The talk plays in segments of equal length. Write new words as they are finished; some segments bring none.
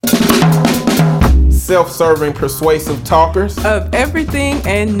self-serving, persuasive talkers of everything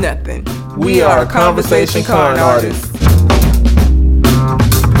and nothing. We are Conversation Con Artists.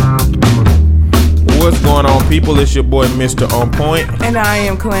 What's going on, people? It's your boy, Mr. On Point. And I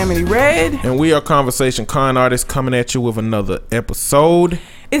am Calamity Red. And we are Conversation Con Artists coming at you with another episode.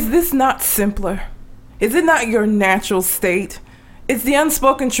 Is this not simpler? Is it not your natural state? It's the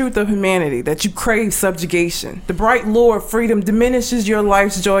unspoken truth of humanity that you crave subjugation. The bright lure of freedom diminishes your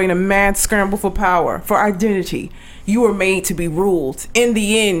life's joy in a mad scramble for power, for identity. You are made to be ruled. In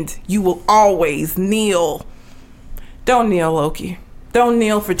the end, you will always kneel. Don't kneel, Loki. Don't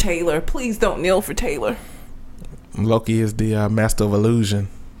kneel for Taylor. Please don't kneel for Taylor. Loki is the master of illusion.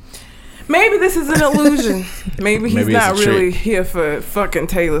 Maybe this is an illusion. Maybe he's not really here for fucking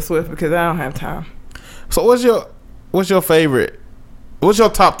Taylor Swift because I don't have time. So what's your favorite? What's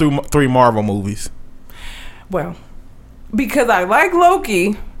your top three Marvel movies? Well, because I like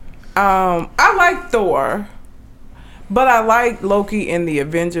Loki, I like Thor, but I like Loki in the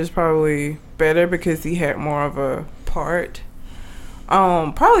Avengers probably better because he had more of a part.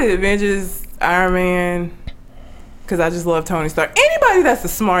 Probably the Avengers, Iron Man, because I just love Tony Stark. Anybody that's a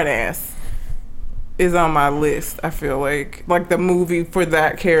smart ass is on my list, I feel like the movie for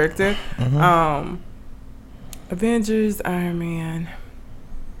that character. Mm-hmm. Avengers, Iron Man.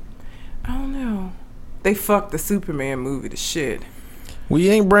 I don't know. They fucked the Superman movie to shit. We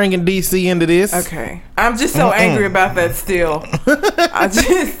ain't bringing DC into this. Okay. I'm just so angry about that still.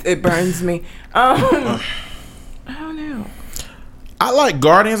 It burns me. I don't know. I like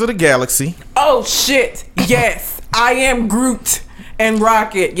Guardians of the Galaxy. Oh, shit. Yes. I am Groot and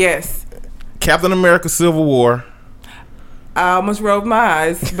Rocket. Yes. Captain America Civil War. I almost rolled my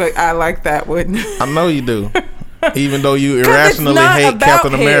eyes, but I like that one. I know you do. Even though you irrationally hate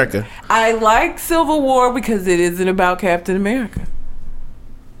Captain America. I like Civil War because it isn't about Captain America.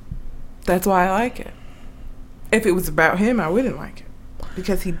 That's why I like it. If it was about him, I wouldn't like it.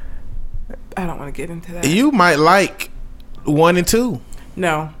 Because I don't want to get into that. You might like 1 and 2.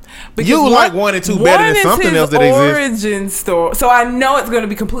 No. You like 1 and 2 better than something else that exists. Origin story. So I know it's going to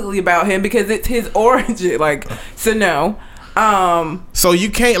be completely about him because it's his origin. So no. So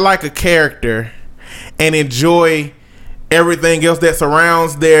you can't like a character and enjoy everything else that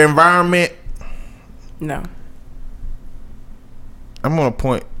surrounds their environment? No. I'm going to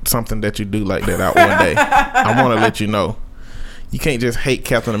point something that you do like that out one day. I want to let you know. You can't just hate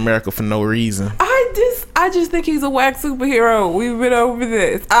Captain America for no reason. I just think he's a whack superhero. We've been over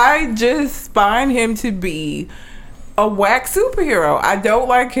this. I just find him to be a whack superhero. I don't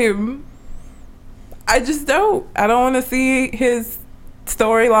like him. I just don't. I don't want to see his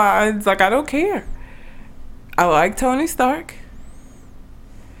storylines. I don't care. I like Tony Stark.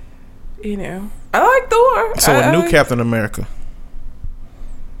 I like Thor. So a new Captain America.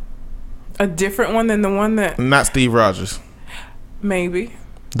 A different one than the one that... Not Steve Rogers. Maybe.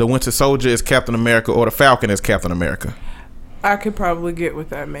 The Winter Soldier is Captain America or the Falcon is Captain America. I could probably get with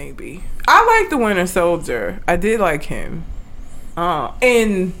that, maybe. I like the Winter Soldier. I did like him.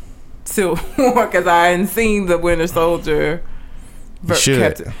 In Civil War, because I hadn't seen the Winter Soldier. You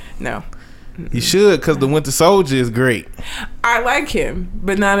should. No. You should, because the Winter Soldier is great. I like him,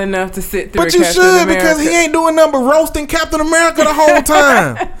 but not enough to sit through. But you should, because he ain't doing nothing but roasting Captain America the whole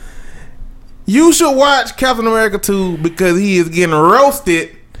time. You should watch Captain America 2 because he is getting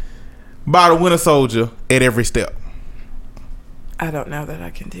roasted by the Winter Soldier at every step. I don't know that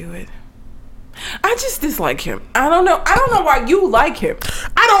I can do it. I just dislike him. I don't know why you like him.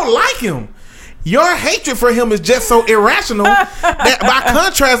 I don't like him. Your hatred for him is just so irrational that by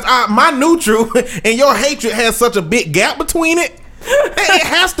contrast, my neutral and your hatred has such a big gap between it. It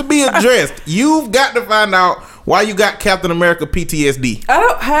has to be addressed. You've got to find out why you got Captain America PTSD. I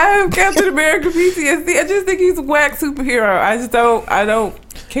don't have Captain America PTSD. I just think he's a whack superhero. I don't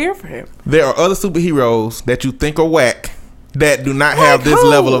care for him. There are other superheroes that you think are whack that do not have this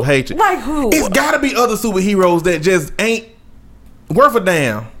level of hatred. Like who? It's got to be other superheroes that just ain't worth a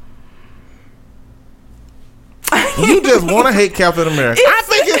damn. You just want to hate Captain America. I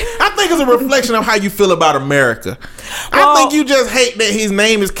think it's a reflection of how you feel about America. I think you just hate that his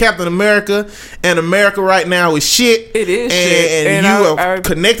name is Captain America, and America right now is shit. It is shit. And you have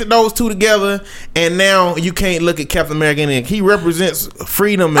connected those two together, and now you can't look at Captain America and he represents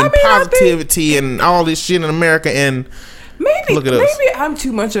freedom and positivity and all this shit in America. And look at us. Maybe I'm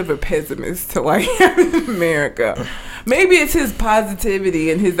too much of a pessimist to like America. Maybe it's his positivity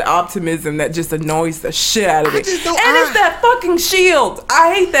and his optimism that just annoys the shit out of me. It's that fucking shield.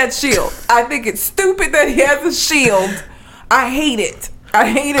 I hate that shield. I think it's stupid that he has a shield. I hate it.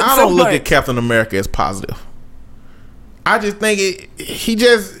 I so much. I don't look at Captain America as positive. I just think he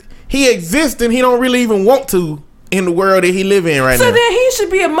he exists and he don't really even want to in the world that he live in right now. So then he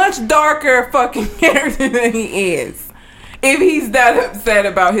should be a much darker fucking character than he is. If he's that upset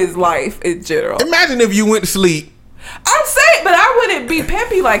about his life in general. Imagine if you went to sleep. I'm saying, but I wouldn't be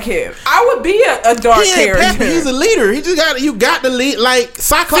peppy like him. I would be a dark He ain't character. peppy. He's a leader. He just you got to lead. Like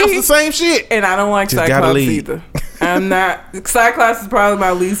Cyclops, the same shit. And I don't like Just gotta Cyclops lead. either. I'm not. Cyclops is probably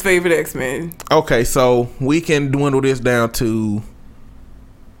my least favorite X-Men. Okay, so we can dwindle this down to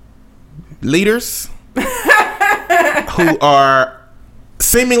leaders who are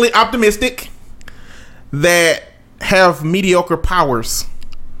seemingly optimistic that have mediocre powers.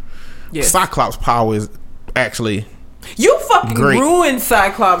 Yes. Cyclops' power is actually You fucking great. ruined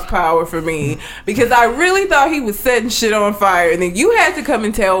Cyclops' power for me because I really thought he was setting shit on fire, and then you had to come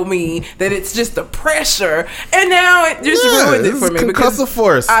and tell me that it's just the pressure, and now it just ruined it it's for me concussive because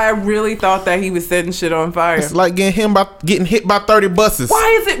force. I really thought that he was setting shit on fire. It's like getting hit by 30 buses.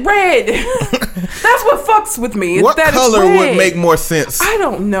 Why is it red? That's what fucks with me. It's What that color it's red. would make more sense? I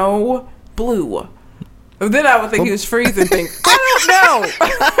don't know. Blue. Then I would think he was freezing things. I don't know.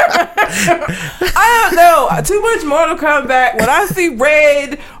 I don't know. Too much Mortal Kombat. When I see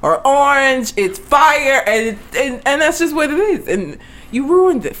red or orange, it's fire, and that's just what it is. And you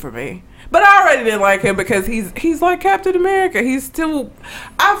ruined it for me. But I already didn't like him because he's like Captain America. He's still.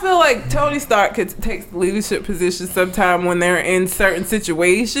 I feel like Tony Stark could take the leadership position sometime when they're in certain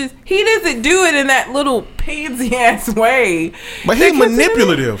situations. He doesn't do it in that little pansy ass way. But that he's Captain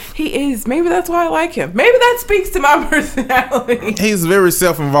manipulative. He is. Maybe that's why I like him. Maybe that speaks to my personality. He's very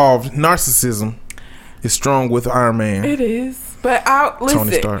self-involved. Narcissism is strong with Iron Man. It is. But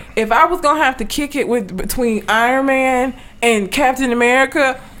listen, Stark. if I was gonna have to kick it between Iron Man and Captain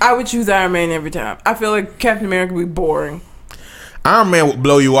America, I would choose Iron Man every time. I feel like Captain America would be boring. Iron Man would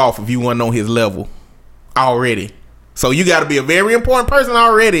blow you off if you weren't on his level already. So you got to be a very important person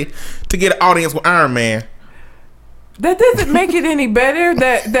already to get an audience with Iron Man. That doesn't make it any better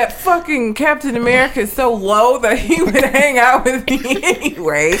that fucking Captain America is so low that he would hang out with me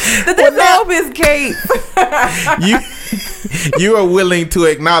anyway. That doesn't help his case. You are willing to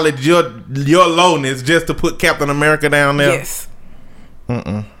acknowledge your lowness just to put Captain America down there? Yes.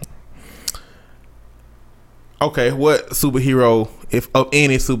 Okay, what superhero, if of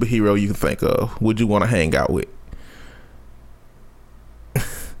any superhero you can think of, would you want to hang out with?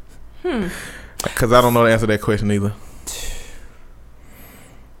 Because I don't know the answer to that question either.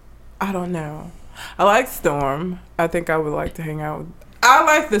 I don't know. I like Storm. I think I would like to hang out with. I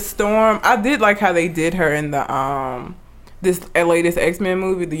like the Storm. I did like how they did her in the this latest X-Men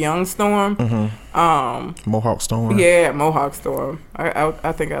movie, the Young Storm. Mohawk Storm. Yeah, Mohawk Storm.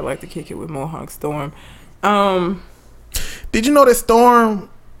 I think I'd like to kick it with Mohawk Storm. Did you know that Storm,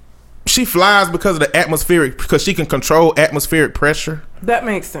 she flies because of the because she can control atmospheric pressure? That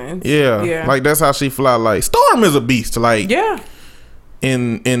makes sense. Yeah. Like that's how she fly. Like Storm is a beast. Like yeah.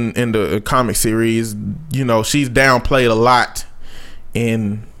 In the comic series, you know, she's downplayed a lot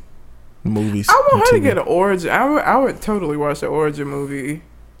in movies. I want her to get an origin. I would totally watch an origin movie,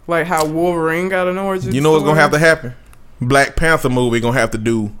 like how Wolverine got an origin. You know what's gonna have to happen? Black Panther movie gonna have to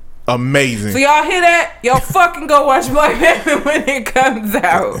do amazing. So y'all hear that? Y'all fucking go watch Black Panther when it comes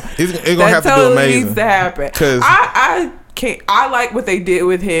out. It's gonna have to do amazing. Needs to happen. 'Cause I can't. I like what they did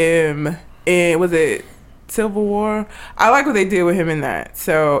with him in, was it Civil War? I like what they did with him in that.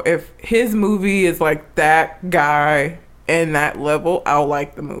 So if his movie is like that guy and that level, I'll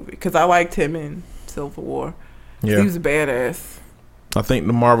like the movie because I liked him in Civil War. Yeah, he was badass. I think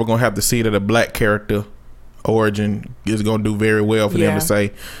the Marvel gonna have to see that a black character origin is gonna do very well for them to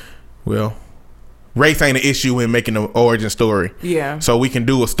say, well, race ain't an issue in making an origin story. Yeah. So we can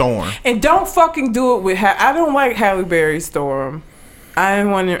do a Storm. And don't fucking do it with I don't like Halle Berry's Storm. I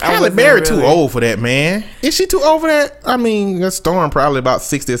didn't want to. Halle Berry too old for that, man. Is she too old for that? I mean, that Storm probably about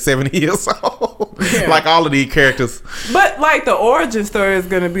 60 or 70 years old. Yeah. Like all of these characters. But like the origin story is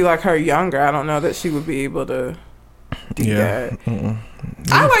gonna be like her younger. I don't know that she would be able to do that.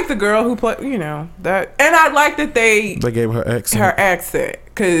 I like the girl who played, that, and I like that they gave her accent. Her accent,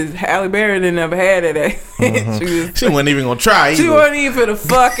 because Halle Berry didn't ever had that accent. She wasn't even gonna try either. She wasn't even a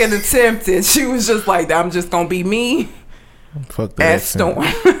fucking attempted. She was just like, I'm just gonna be me. Fuck that as accent. Storm.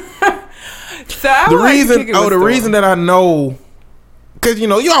 So the reason that I know, because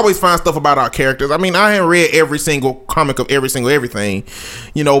you always find stuff about our characters. I mean, I haven't read every single comic of every single everything,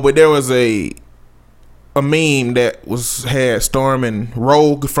 but there was a meme that had Storm and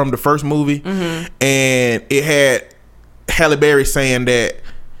Rogue from the first movie, and it had Halle Berry saying that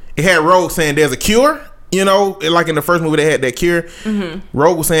it had Rogue saying there's a cure. Like in the first movie they had that cure.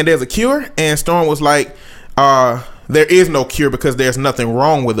 Rogue was saying there's a cure, and Storm was like, there is no cure because there's nothing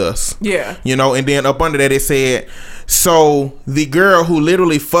wrong with us. Yeah. You know, and then up under that it said, so the girl who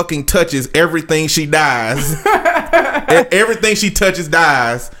literally fucking touches everything she dies, everything she touches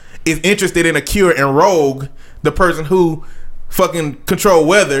dies, is interested in a cure, and Rogue, the person who fucking control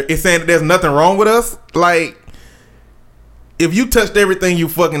weather, is saying that there's nothing wrong with us. Like, if you touched everything you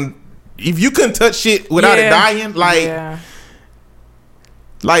fucking, if you couldn't touch shit without it dying, like,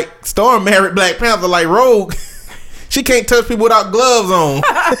 like Storm married Black Panther, like Rogue, she can't touch people without gloves on.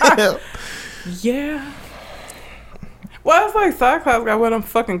 Yeah. Well, it's like Cyclops got one of them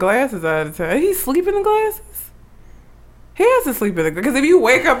fucking glasses all the time. He sleep in the glasses? He has to sleep in the, because if you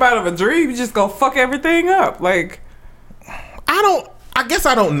wake up out of a dream, you just go fuck everything up. Like, I guess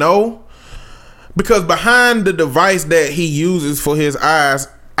I don't know, because behind the device that he uses for his eyes,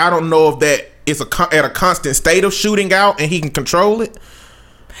 I don't know if that is at a constant state of shooting out and he can control it.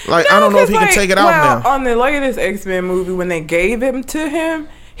 Like, no, I don't know if he can take it out now. On the latest X-Men movie, when they gave him to him,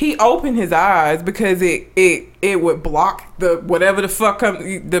 he opened his eyes because it would block the whatever the fuck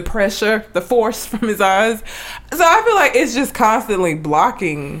the pressure, the force from his eyes. So I feel like it's just constantly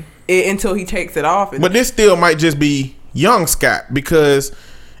blocking it until he takes it off. But this still might just be young Scott, because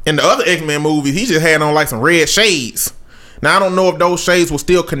in the other X-Men movies, he just had on like some red shades. Now I don't know if those shades were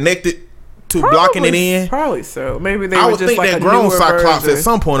still connected to blocking it in. Probably so. Maybe they I were would just think like that a grown newer Cyclops version. at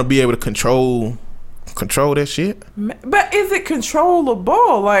some point will be able to control that shit. But is it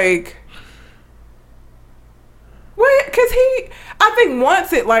controllable? Like, wait, because I think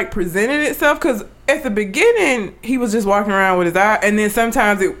once it like presented itself, because at the beginning he was just walking around with his eye, and then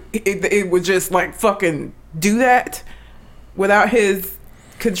sometimes it would just like fucking do that without his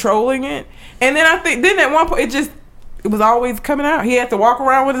controlling it, and then I think then at one point it was always coming out. He had to walk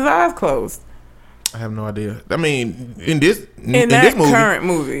around with his eyes closed. I have no idea. I mean, in this current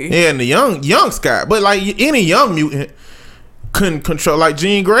movie, yeah, in the young Scott, but like any young mutant couldn't control. Like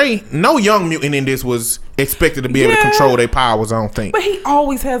Jean Grey, no young mutant in this was expected to be able to control their powers. I don't think. But he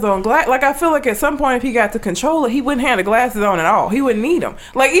always has on glass. Like, I feel like at some point, if he got to control it, he wouldn't have the glasses on at all. He wouldn't need them.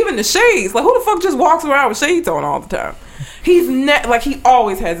 Like, even the shades. Like, who the fuck just walks around with shades on all the time? He's like, he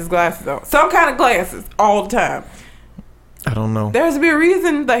always has his glasses on. Some kind of glasses all the time. I don't know. There's be a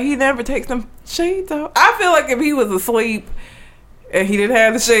reason that he never takes them shades off. I feel like if he was asleep and he didn't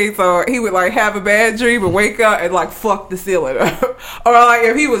have the shades on, he would like have a bad dream and wake up and like fuck the ceiling up. Or like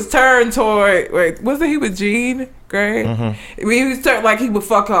if he was turned toward, wasn't he with Jean Grey? Mm-hmm. When he was turned, like he would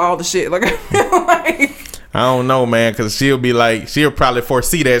fuck her all the shit. Like, I feel like, I don't know, man, because she'll probably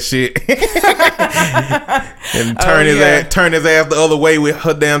foresee that shit and turn his ass the other way with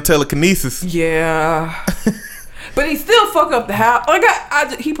her damn telekinesis. Yeah. But he still fuck up the house. Like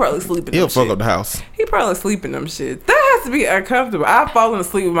he probably sleep in. He'll fuck up the house. He probably sleep in them shit. That has to be uncomfortable. I've fallen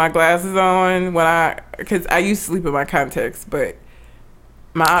asleep with my glasses on because I used to sleep with my contacts, but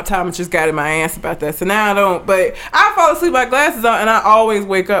my optometrist got in my ass about that, so now I don't. But I fall asleep with my glasses on, and I always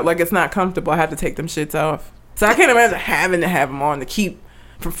wake up like it's not comfortable. I have to take them shits off. So I can't imagine having to have them on to keep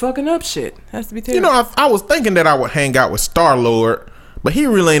from fucking up shit. Has to be terrible. You know, I was thinking that I would hang out with Star-Lord. But he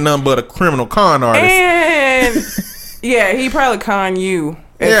really ain't nothing but a criminal con artist. And yeah, he probably con you.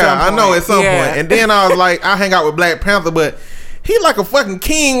 I know at some point. And then I was like, I hang out with Black Panther, but he like a fucking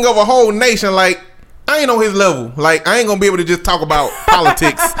king of a whole nation. Like, I ain't on his level. Like, I ain't gonna be able to just talk about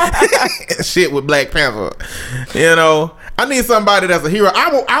politics and shit with Black Panther. You know, I need somebody that's a hero.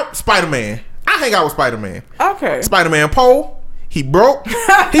 Spider-Man. I hang out with Spider-Man. Okay. Spider-Man Poe. He broke.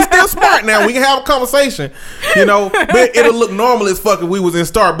 He's still smart now. We can have a conversation, you know. But it'll look normal as fuck if we was in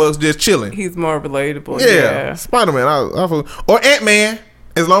Starbucks just chilling. He's more relatable. Yeah. Spider-Man. Or Ant-Man.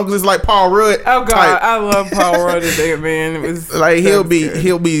 As long as it's like Paul Rudd. Oh God, I love Paul Rudd as Ant-Man. It was like he'll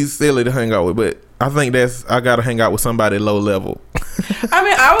be silly to hang out with, but I think I gotta hang out with somebody low level. I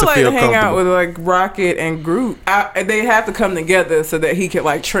mean, I would like to hang out with like Rocket and Groot. They have to come together so that he could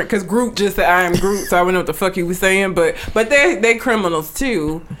like shrink. Because Groot just said I am Groot, so I wouldn't know what the fuck he was saying. But they criminals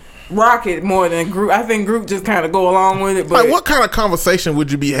too. Rocket more than Groot. I think Groot just kind of go along with it. But like, what kind of conversation would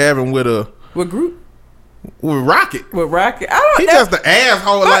you be having with Groot? With Rocket? With Rocket, I don't. He's just an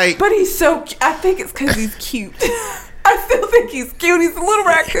asshole. But he's so. I think it's because he's cute. I still think he's cute. He's a little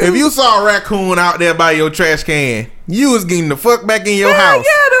raccoon. If you saw a raccoon out there by your trash can, you was getting the fuck back in your house.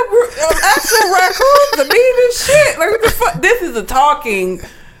 Yeah, the actual raccoons are mean as shit. Like, what the fuck? This is a talking,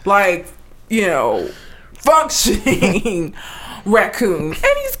 like, you know, functioning raccoon,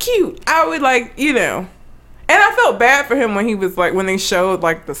 and he's cute. I would like, you know, and I felt bad for him when he was like when they showed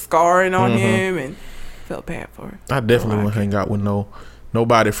like the scarring on him, and felt bad for him. I definitely wouldn't hang out with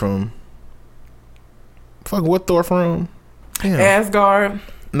nobody from. Fuck, what Thor from? Damn. Asgard.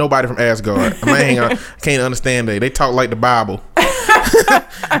 nobody from Asgard. I can't understand they talk like the Bible.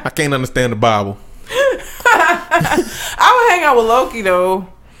 I can't understand the Bible. I would hang out with Loki though.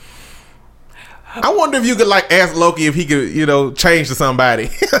 I wonder if you could like ask Loki if he could, change to somebody.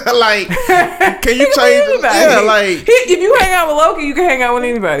 Like, can you change? Yeah, like if you hang out with Loki, you can hang out with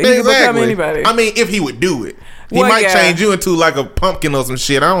anybody. He can become anybody. I mean, if he would do it, he might change you into like a pumpkin or some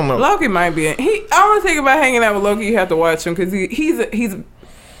shit. I don't know. Loki might be. I only think about hanging out with Loki. You have to watch him because he's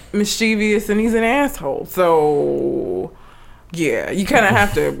mischievous and he's an asshole. So yeah, you kind of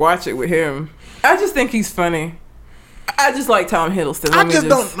have to watch it with him. I just think he's funny. I just like Tom Hiddleston. I just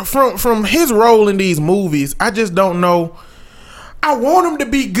don't from his role in these movies. I just don't know. I want him to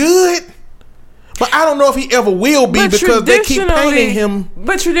be good, but I don't know if he ever will be because they keep painting him.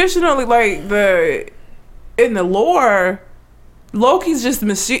 But traditionally, like in the lore, Loki's just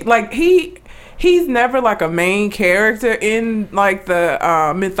like he's never like a main character in like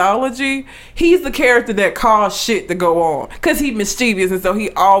the mythology. He's the character that caused shit to go on because he's mischievous and so he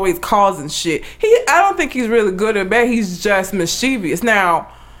always causing shit. I don't think he's really good or bad. He's just mischievous.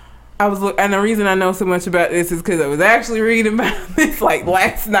 Now, and the reason I know so much about this is because I was actually reading about this like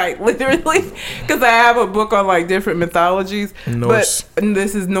last night, literally, because I have a book on like different mythologies. Norse. But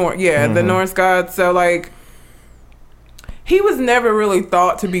this is Norse, the Norse gods. So like. He was never really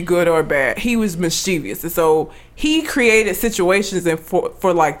thought to be good or bad. He was mischievous. And so he created situations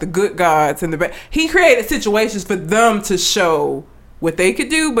for like the good gods and the bad. He created situations for them to show what they could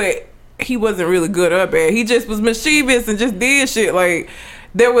do, but he wasn't really good or bad. He just was mischievous and just did shit. Like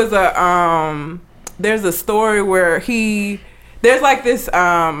there was there's a story where there's like this,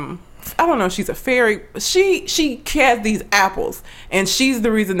 I don't know, she's a fairy. She has these apples, and she's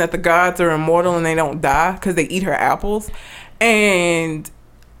the reason that the gods are immortal and they don't die because they eat her apples. And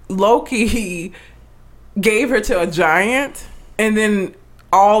Loki gave her to a giant, and then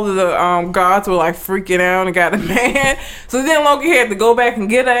all of the gods were like freaking out and got mad. So then Loki had to go back and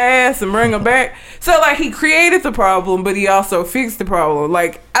get her ass and bring her back. So like he created the problem, but he also fixed the problem.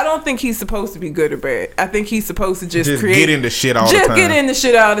 Like I don't think he's supposed to be good or bad. I think he's supposed to just get into shit all the time. Just get into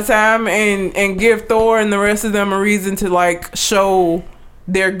shit all the time and give Thor and the rest of them a reason to like show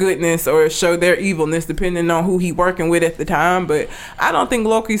their goodness or show their evilness depending on who he working with at the time. But I don't think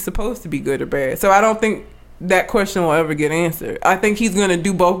Loki's supposed to be good or bad. So I don't think that question will ever get answered. I think he's gonna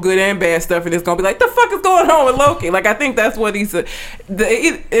do both good and bad stuff, and it's gonna be like, the fuck is going on with Loki? Like I think that's what in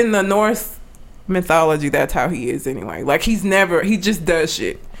the Norse mythology, that's how he is anyway. Like he just does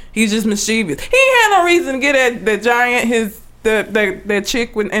shit. He's just mischievous. He ain't had no reason to get at the giant, that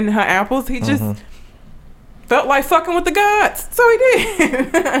chick in her apples. He just felt like fucking with the gods, so he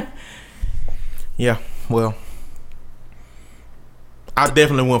did. Yeah, well, I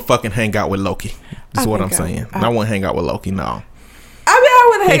definitely wouldn't fucking hang out with Loki. That's what I'm saying. I wouldn't hang out with Loki, no. I mean, I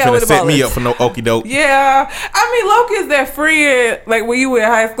wouldn't hang out with him. Set me up for no okie doke. Yeah, I mean, Loki is that friend, like when you were in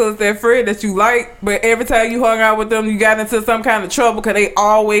high school, it's that friend that you like, but every time you hung out with them, you got into some kind of trouble because they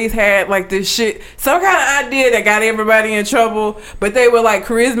always had like this shit, some kind of idea that got everybody in trouble, but they were like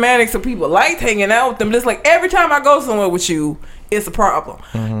charismatic, so people liked hanging out with them. Just like every time I go somewhere with you, it's a problem.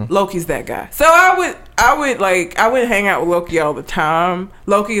 Loki's that guy. So I wouldn't hang out with Loki all the time.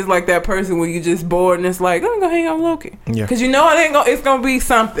 Loki is like that person when you just bored and it's like, let me go hang out with Loki. Yeah. Because you know it's gonna be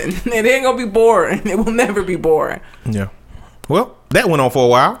something. It ain't gonna be boring. It will never be boring. Yeah. Well, that went on for a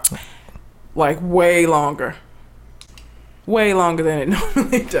while. Like way longer. Way longer than it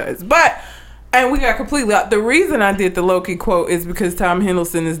normally does. And we got completely out. The reason I did the Loki quote is because Tom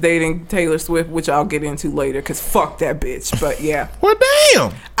Hiddleston is dating Taylor Swift, which I'll get into later because fuck that bitch. But yeah. Well,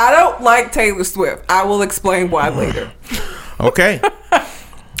 damn. I don't like Taylor Swift. I will explain why later. Okay.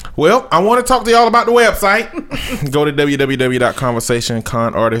 Well, I want to talk to y'all about the website. Go to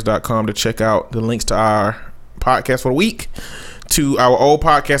www.conversationconartist.com to check out the links to our podcast for the week, to our old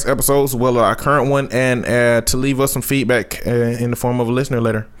podcast episodes, as well as our current one, and to leave us some feedback in the form of a listener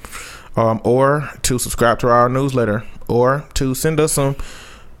letter. Or to subscribe to our newsletter, or to send us some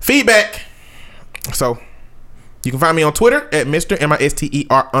feedback. So you can find me on Twitter at Mr.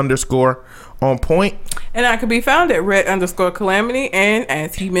 MISTER_on-point. And I can be found at red_calamity. And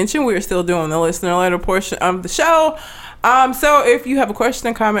as he mentioned, we're still doing the listener letter portion of the show. So if you have a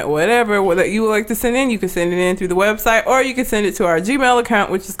question, comment, whatever that you would like to send in, you can send it in through the website, or you can send it to our Gmail account,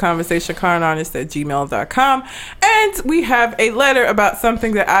 which is conversationconartist@gmail.com. And we have a letter about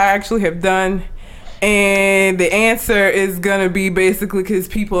something that I actually have done, and the answer is gonna be basically because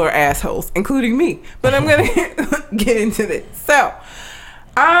people are assholes, including me. But I'm gonna get into this. So,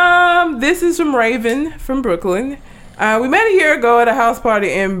 this is from Raven from Brooklyn. We met a year ago at a house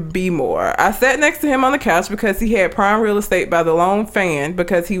party in Bmore. I sat next to him on the couch because he had prime real estate by the lone fan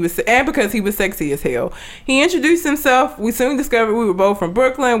because he was sexy as hell. He introduced himself. We soon discovered we were both from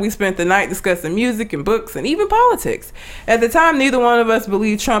Brooklyn. We spent the night discussing music and books and even politics. At the time, neither one of us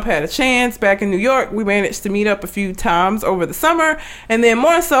believed Trump had a chance. Back in New York, we managed to meet up a few times over the summer and then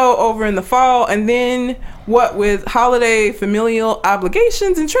more so over in the fall. And then what with holiday familial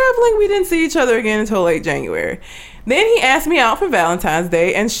obligations and traveling, we didn't see each other again until late January. Then he asked me out for Valentine's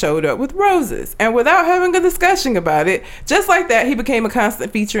Day and showed up with roses. And without having a discussion about it, just like that, he became a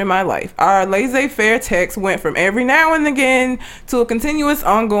constant feature in my life. Our laissez-faire text went from every now and again to a continuous,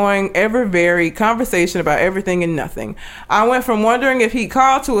 ongoing, ever-varied conversation about everything and nothing. I went from wondering if he'd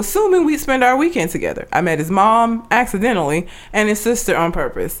call to assuming we'd spend our weekend together. I met his mom, accidentally, and his sister on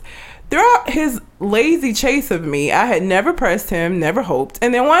purpose. Throughout his lazy chase of me, I had never pressed him, never hoped.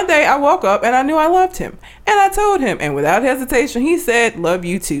 And then one day I woke up and I knew I loved him. And I told him, and without hesitation, he said, "Love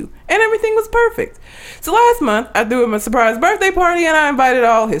you too." And everything was perfect. So last month, I threw him a surprise birthday party and I invited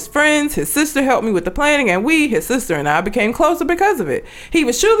all his friends. His sister helped me with the planning and his sister and I, became closer because of it. He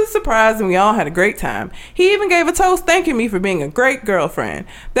was truly surprised and we all had a great time. He even gave a toast thanking me for being a great girlfriend.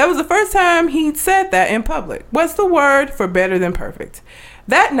 That was the first time he'd said that in public. What's the word for better than perfect?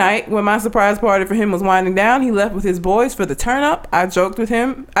 That night, when my surprise party for him was winding down, he left with his boys for the turn up. I joked with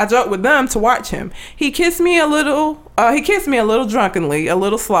them to watch him. He kissed me a little drunkenly, a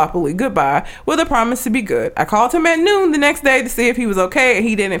little sloppily goodbye, with a promise to be good. I called him at noon the next day to see if he was okay, and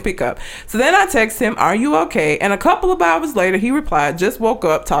he didn't pick up. So then I texted him, "Are you okay?" And a couple of hours later, he replied, "Just woke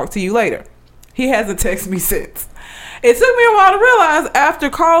up, talk to you later." He hasn't texted me since. It took me a while to realize after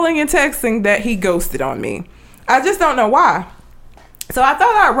calling and texting that he ghosted on me. I just don't know why. So I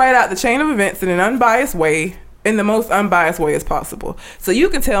thought I'd write out the chain of events in the most unbiased way as possible. So you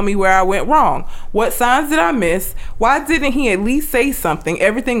can tell me where I went wrong. What signs did I miss? Why didn't he at least say something?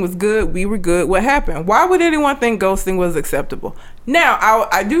 Everything was good. We were good. What happened? Why would anyone think ghosting was acceptable? Now,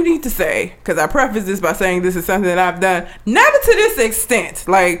 I do need to say, because I preface this by saying this is something that I've done, never to this extent.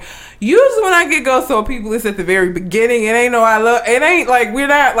 Like, usually when I get ghosted on people, it's at the very beginning. It ain't like, we're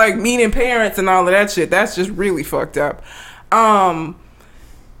not like meeting parents and all of that shit. That's just really fucked up.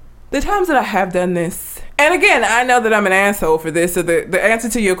 The times that I have done this, and again, I know that I'm an asshole for this, so the answer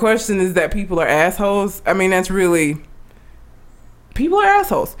to your question is that people are assholes. I mean, that's really, people are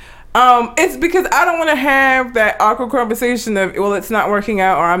assholes. It's because I don't want to have that awkward conversation of, well, it's not working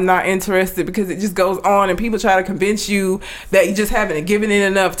out or I'm not interested, because it just goes on and people try to convince you that you just haven't given it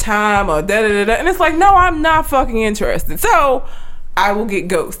enough time or da-da-da-da. And it's like, no, I'm not fucking interested. So I will get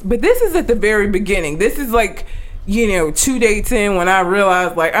ghosted. But this is at the very beginning. This is like, 2 dates in when I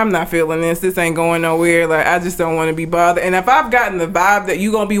realized, like, I'm not feeling this. This ain't going nowhere. Like, I just don't want to be bothered. And if I've gotten the vibe that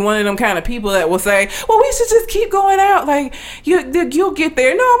you're going to be one of them kind of people that will say, well, we should just keep going out. Like, you'll get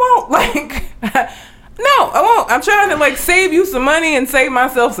there. No, I won't. Like, no, I won't. I'm trying to, like, save you some money and save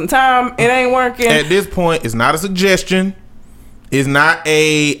myself some time. It ain't working. At this point, it's not a suggestion. It's not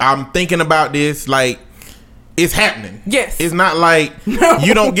I'm thinking about this. Like, it's happening. Yes. It's not like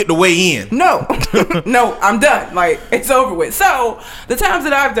you don't get to weigh in. No. No, I'm done. Like, it's over with. So, the times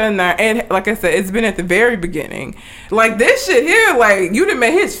that I've done that, and like I said, it's been at the very beginning. Like, this shit here, like, you done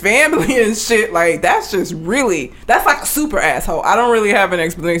met his family and shit. Like, that's just really, that's like a super asshole. I don't really have an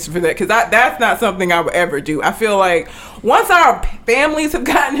explanation for that, because that's not something I would ever do. I feel like once our families have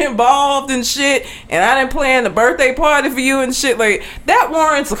gotten involved and shit, and I didn't plan the birthday party for you and shit, like, that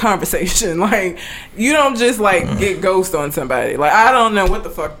warrants a conversation. Like, you don't just, like, get ghost on somebody. Like, I don't know what the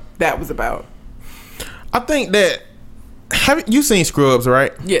fuck that was about. I think that, you seen Scrubs,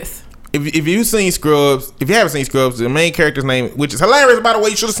 right? Yes. If you've seen Scrubs, if you haven't seen Scrubs, the main character's name, which is hilarious, by the way,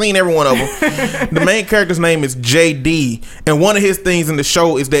 you should have seen every one of them. The main character's name is JD, and one of his things in the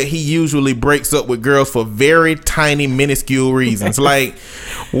show is that he usually breaks up with girls for very tiny, minuscule reasons. Like,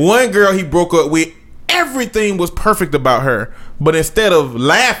 one girl he broke up with, everything was perfect about her, but instead of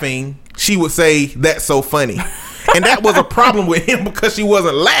laughing, she would say, "That's so funny." And that was a problem with him, because she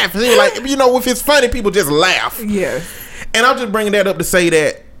wasn't laughing. He was like, if it's funny, people just laugh. Yeah. And I'm just bringing that up to say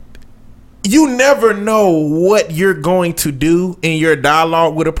that you never know what you're going to do in your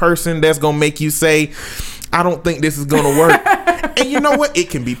dialogue with a person that's going to make you say, I don't think this is going to work. And you know what? It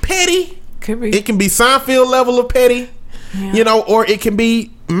can be petty. Could be. It can be Seinfeld level of petty, or it can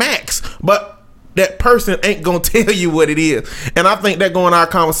be max. But that person ain't going to tell you what it is. And I think that going our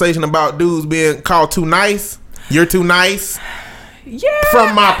conversation about dudes being called too nice, you're too nice. Yeah.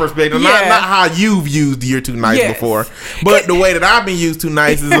 From my perspective, not how you've used "you're too nice" before, but the way that I've been used too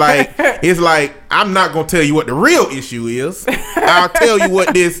nice is like, it's like, I'm not gonna tell you what the real issue is. I'll tell you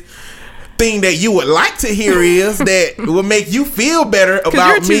what this thing that you would like to hear is that will make you feel better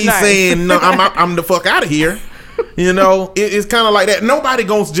about me saying no, I'm the fuck out of here. You know, it's kind of like that. Nobody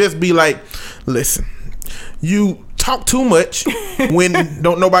gonna just be like, listen, you talk too much when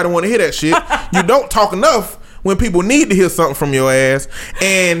don't nobody want to hear that shit. You don't talk enough when people need to hear something from your ass,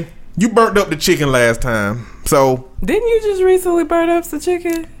 and you burnt up the chicken last time. So didn't you just recently burn up the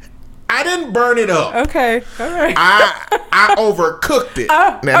chicken? I didn't burn it up. Okay, all right. I overcooked it.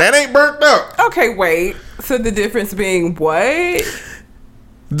 Now that ain't burnt up. Okay, wait. So the difference being what?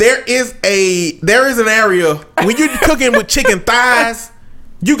 There is an area when you're cooking with chicken thighs,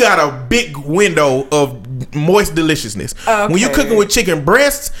 you got a big window of moist deliciousness. Okay. When you're cooking with chicken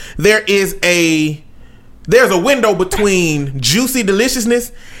breasts, there's a window between juicy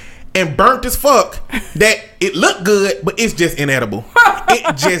deliciousness and burnt as fuck that it look good, but it's just inedible.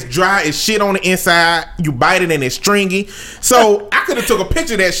 It just dry as shit on the inside. You bite it and it's stringy. So I could have took a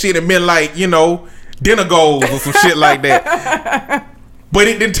picture of that shit and been like, you know, dinner goals or some shit like that. But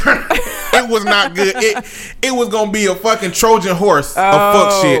it didn't turn. It was not good. It was gonna be a fucking Trojan horse of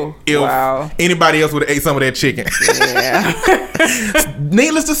fuck shit if anybody else would have ate some of that chicken. Yeah.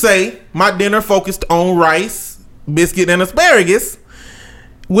 Needless to say, my dinner focused on rice, biscuit, and asparagus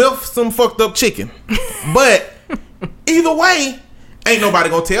with some fucked up chicken. But either way, ain't nobody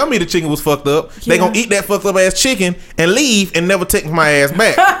gonna tell me the chicken was fucked up. Yeah. They gonna eat that fucked up ass chicken and leave and never take my ass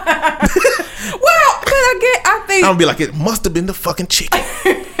back. Well, but I think I'm gonna be like, it must have been the fucking chicken.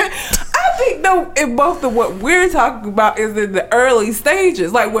 I think though, in both of what we're talking about is in the early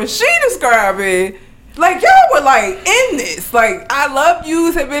stages. Like what she describing, like y'all were like in this. Like I love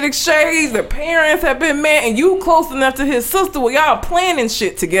yous have been exchanged, the parents have been met, and you close enough to his sister where y'all planning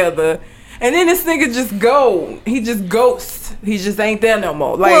shit together. And then this nigga just he just ghosts. He just ain't there no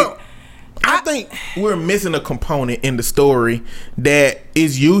more. Like. Well, I think we're missing a component in the story that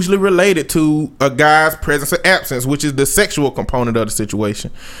is usually related to a guy's presence or absence, which is the sexual component of the situation.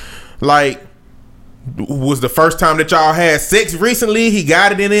 Like, was the first time that y'all had sex recently, he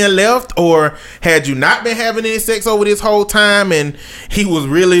got it in there and left? Or had you not been having any sex over this whole time and he was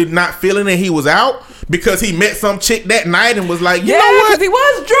really not feeling it, he was out? Because he met some chick that night and was like, you know what? Because he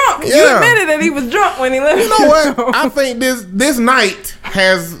was drunk. Yeah. You admitted that he was drunk when he left. You know what? I think this night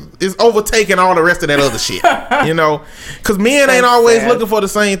is overtaking all the rest of that other shit. You know? Because men ain't always looking for the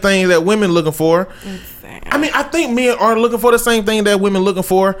same thing that women looking for. I mean, I think men are looking for the same thing that women looking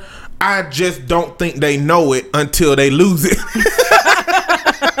for. I just don't think they know it until they lose it.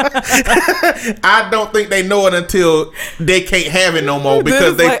 I don't think they know it until they can't have it no more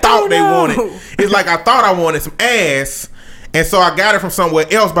because they thought they wanted. It's like I thought I wanted some ass, and so I got it from somewhere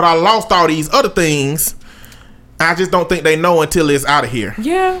else, but I lost all these other things. I just don't think they know until it's out of here.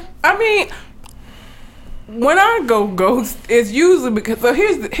 Yeah, I mean, when I go ghost, it's usually because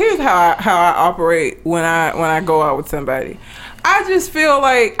here's how I operate when I go out with somebody. I just feel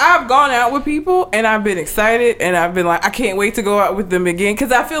like I've gone out with people and I've been excited and I've been like, I can't wait to go out with them again,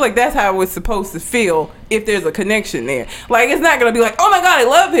 because I feel like that's how it's supposed to feel if there's a connection there. Like, it's not going to be like, oh my God, I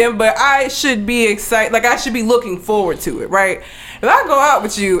love him, but I should be excited. Like, I should be looking forward to it, right? If I go out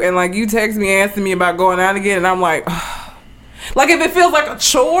with you and like you text me asking me about going out again and I'm like, oh. Like if it feels like a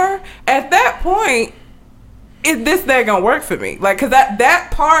chore, at that point, this ain't going to work for me. Like, because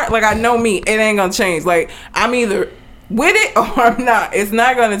that part, like I know me, it ain't going to change. Like, I'm either with it or I'm not. It's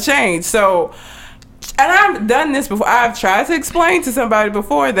not going to change. So, and I've done this before. I've tried to explain to somebody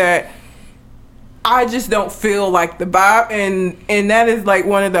before that I just don't feel like the vibe, and that is like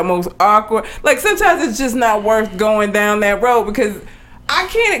one of the most awkward. Like sometimes it's just not worth going down that road because I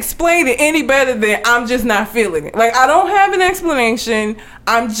can't explain it any better than I'm just not feeling it. Like I don't have an explanation.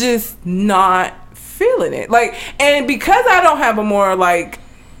 I'm just not feeling it. Like, and because I don't have a more like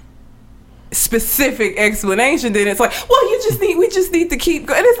specific explanation, then it's like, well, we just need to keep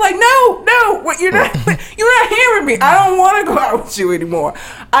going. And it's like, no, what you're not hearing me. I don't want to go out with you anymore.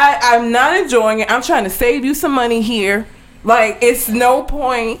 I'm not enjoying it. I'm trying to save you some money here. Like, it's no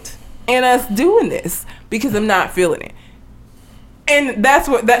point in us doing this because I'm not feeling it. And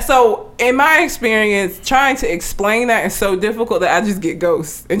so in my experience, trying to explain that is so difficult that I just get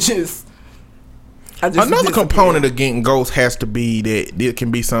ghosts and just another component of getting ghosts has to be that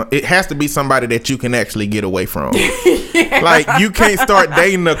it has to be somebody that you can actually get away from. Yeah. Like you can't start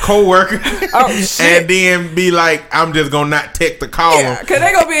dating a coworker and then be like, I'm just gonna not text the call them. Cause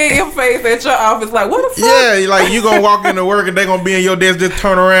they gonna be in your face at your office like, what the fuck? Yeah, like you gonna walk into work and they gonna be in your desk, just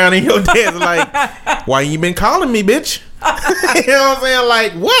turn around in your desk like, why you been calling me, bitch? You know what I'm saying?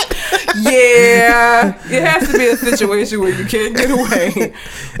 Like, what? Yeah. It has to be a situation where you can't get away.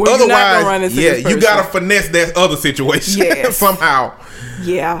 Otherwise, you gotta finesse that other situation somehow.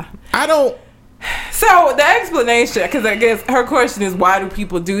 Yeah. I don't. So the explanation, because I guess her question is, why do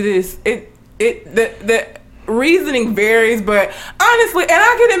people do this? The reasoning varies, but honestly, and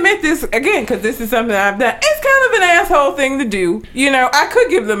I can admit this again because this is something I've done. It's kind of an asshole thing to do. You know, I could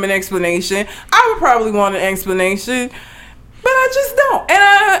give them an explanation. I would probably want an explanation, but I just don't. And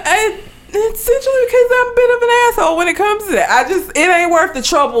I essentially because I'm a bit of an asshole when it comes to that. It ain't worth the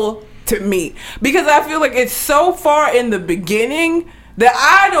trouble to me because I feel like it's so far in the beginning that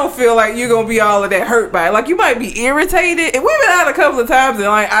I don't feel like you're gonna be all of that hurt by it. Like, you might be irritated, and we've been out a couple of times and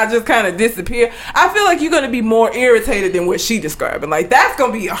like I just kind of disappear. I feel like you're gonna be more irritated than what she describing. Like, that's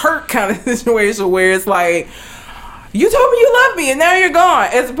gonna be a hurt kind of situation where it's like, you told me you loved me and now you're gone,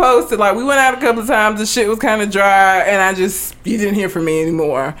 as opposed to like, we went out a couple of times, the shit was kind of dry and you didn't hear from me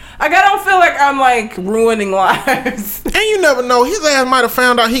anymore. Like, I don't feel like I'm like ruining lives. And you never know, his ass might have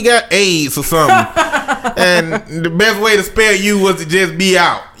found out he got AIDS or something. And the best way to spare you was to just be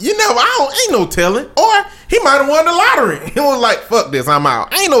out. You never, ain't no telling. Or he might have won the lottery. He was like, fuck this, I'm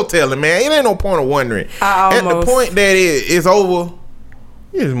out. Ain't no telling, man. It ain't no point of wondering. At the point that it's over,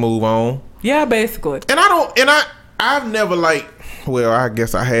 you just move on. Yeah, basically. And I've never I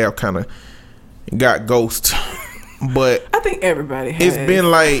guess I have kind of got ghost, but I think everybody has. It's been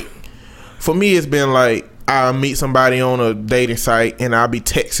like, for me, it's been like, I'll meet somebody on a dating site and I'll be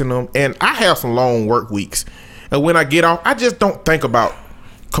texting them, and I have some long work weeks, and when I get off, I just don't think about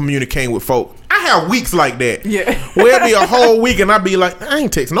communicating with folk. I have weeks like that. Yeah. Where it'll be a whole week and I'll be like, I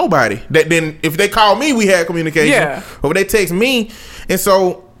ain't text nobody. That then if they call me, we had communication. Yeah. Or if they text me, and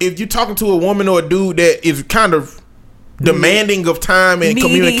so if you're talking to a woman or a dude that is kind of demanding of time and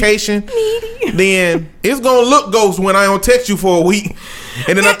communication, then it's gonna look ghost when I don't text you for a week,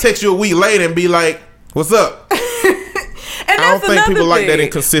 and then I text you a week later and be like, "What's up?" And I don't think people like that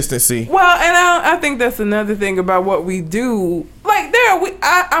inconsistency. Well, and I think that's another thing about what we do. Like,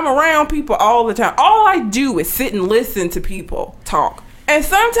 I'm around people all the time. All I do is sit and listen to people talk. And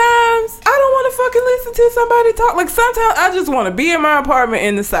sometimes I don't want to fucking listen to somebody talk. Like, sometimes I just want to be in my apartment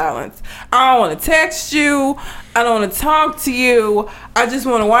in the silence. I don't want to text you. I don't want to talk to you. I just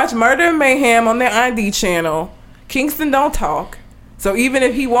want to watch Murder and Mayhem on their ID channel. Kingston don't talk. So even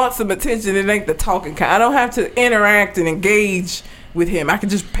if he wants some attention, it ain't the talking kind. I don't have to interact and engage with him. I can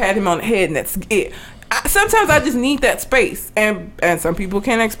just pat him on the head and that's it. Sometimes I just need that space, and some people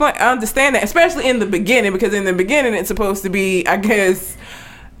can't explain. I understand that, especially in the beginning, because in the beginning it's supposed to be, I guess,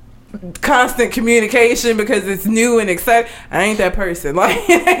 constant communication because it's new and exciting. I ain't that person. Like,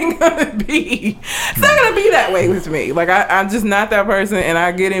 it ain't gonna be. It's not gonna be that way with me. Like, I'm just not that person, and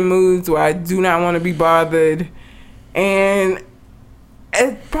I get in moods where I do not want to be bothered, and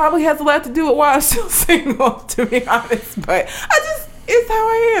it probably has a lot to do with why I'm still single, to be honest. But it's how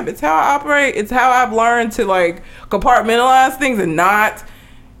I am. It's how I operate. It's how I've learned to like compartmentalize things and not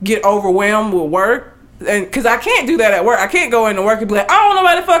get overwhelmed with work. And because I can't do that at work. I can't go into work and be like, I don't know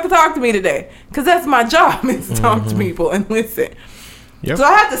nobody fucking talk to me today. Because that's my job, is to talk to people and listen. Yep. So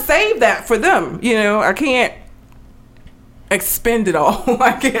I have to save that for them. You know, I can't expend it all,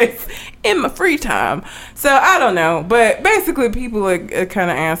 I guess, in my free time. So I don't know, but basically people are kind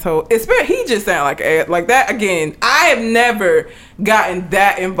of asshole. He just sound like that. Again, I have never gotten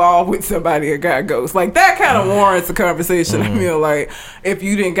that involved with somebody that got ghost. Like, that kind of warrants a conversation. I feel like, if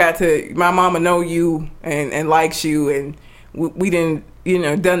you didn't got to, my mama know you and likes you, and we didn't,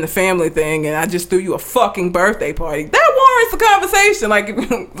 done the family thing, and I just threw you a fucking birthday party. That warrants a conversation.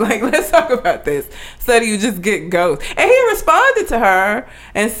 Like, let's talk about this. Instead of you just get ghost. And he responded to her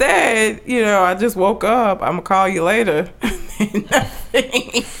and said, I just woke up. I'm gonna call you later.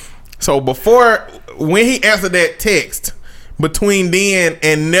 So when he answered that text, between then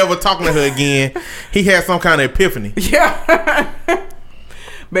and never talking to her again, he had some kind of epiphany. Yeah.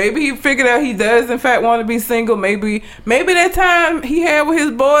 Maybe he figured out he does, in fact, want to be single. Maybe that time he had with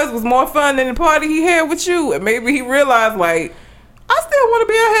his boys was more fun than the party he had with you. And maybe he realized, like, I still want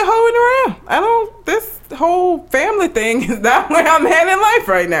to be out here hoeing around. This whole family thing is not where I'm at in life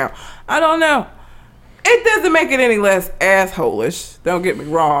right now. I don't know. It doesn't make it any less asshole-ish. Don't get me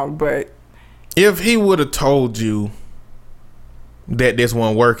wrong, but if he would have told you that this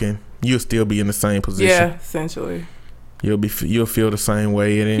wasn't working, you'll still be in the same position. Yeah, essentially. You'll feel the same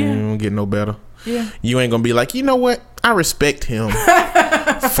way. It ain't get no better. Yeah. You ain't gonna be like, you know what? I respect him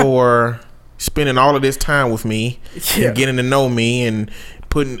for spending all of this time with me and getting to know me and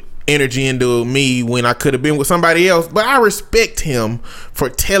putting energy into me when I could have been with somebody else. But I respect him for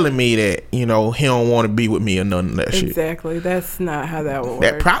telling me that, he don't want to be with me or none of that shit. Exactly. That's not how that would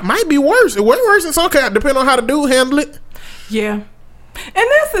work. That might be worse. It's way worse in some kind, depending on how the dude handle it. Yeah. And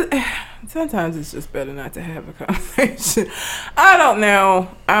Sometimes it's just better not to have a conversation. I don't know.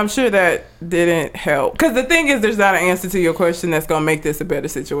 I'm sure that didn't help. Because the thing is, there's not an answer to your question that's going to make this a better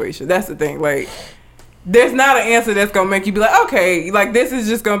situation. That's the thing. Like, there's not an answer that's going to make you be like, okay, like, this is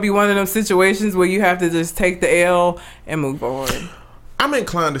just going to be one of them situations where you have to just take the L and move on. I'm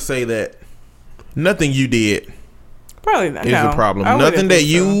inclined to say that nothing you did probably not. is the problem. Nothing that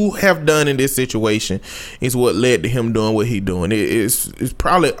you have done in this situation is what led to him doing what he's doing. It's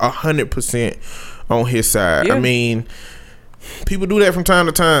probably 100% on his side. Yeah. I mean, people do that from time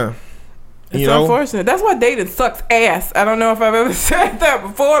to time. It's unfortunate. That's why dating sucks ass. I don't know if I've ever said that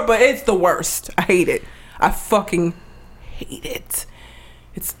before, but it's the worst. I hate it. I fucking hate it.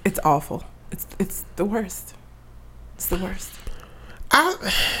 It's awful. It's the worst. It's the worst. I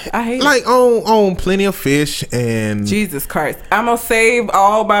hate like it. on Plenty of Fish and Jesus Christ. I'm gonna save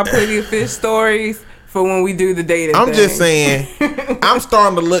all my Plenty of Fish stories for when we do the dating I'm thing. just saying, I'm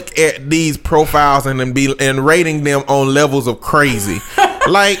starting to look at these profiles and rating them on levels of crazy.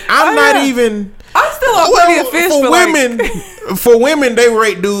 Like I'm not even. I'm still on Plenty of Fish for women. Like, for women, they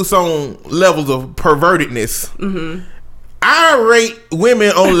rate dudes on levels of pervertedness. Mm-hmm. I rate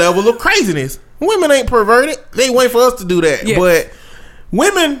women on level of craziness. Women ain't perverted. They wait for us to do that, yes. But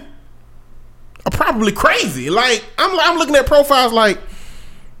women are probably crazy. Like I'm looking at profiles like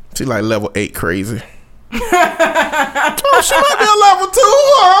she like level 8 crazy. Oh, she might be a level 2.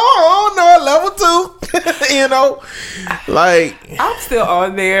 Oh no, level 2. You know, like I'm still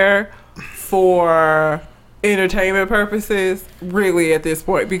on there for entertainment purposes, really, at this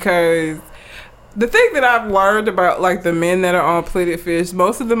point, because the thing that I've learned about like the men that are on Plenty of Fish,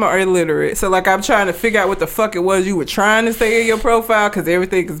 most of them are illiterate. So like I'm trying to figure out what the fuck it was you were trying to say in your profile, because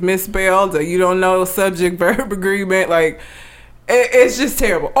everything is misspelled or you don't know subject verb agreement. Like it's just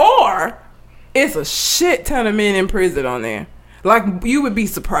terrible. Or it's a shit ton of men in prison on there. Like you would be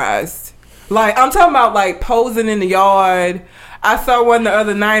surprised. Like I'm talking about like posing in the yard. I saw one the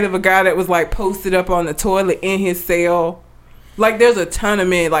other night of a guy that was like posted up on the toilet in his cell. Like there's a ton of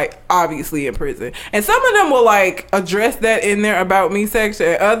men like obviously in prison, and some of them will like address that in their about me section,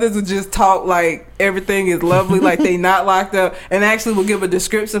 and others will just talk like everything is lovely, like they not locked up, and actually will give a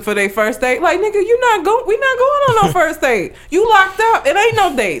description for their first date. Like nigga, we not going on no first date. You locked up. It ain't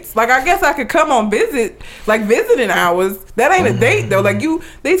no dates. Like I guess I could come on visiting hours. That ain't a date though. Like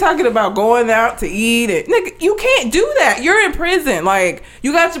they talking about going out to eat, and nigga, you can't do that. You're in prison. Like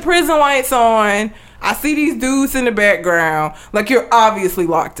you got your prison lights on. I see these dudes in the background. Like, you're obviously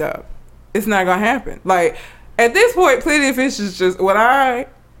locked up. It's not gonna happen. Like, at this point, Plenty of Fish is just, when I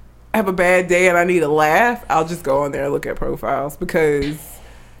have a bad day and I need a laugh, I'll just go on there and look at profiles, because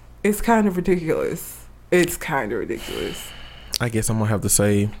it's kind of ridiculous. It's kind of ridiculous. I guess I'm gonna have to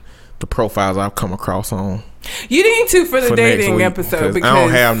save the profiles I've come across on. You need to for the dating episode, because I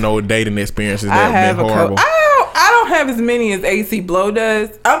don't have no dating experiences that have been horrible. I don't have as many as AC Blow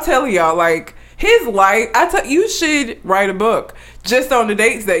does. I'm telling y'all, like, his life, you should write a book just on the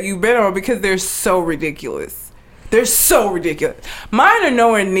dates that you've been on, because they're so ridiculous. They're so ridiculous. Mine are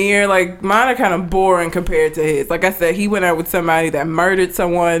nowhere near, like, mine are kind of boring compared to his. Like I said, he went out with somebody that murdered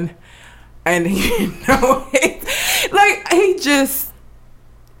someone, and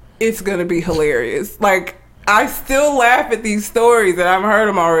it's gonna be hilarious. Like, I still laugh at these stories, and I've heard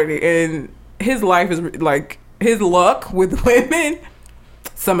them already, and his life is, like, his luck with women,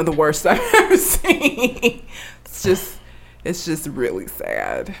 some of the worst I've ever seen. It's just really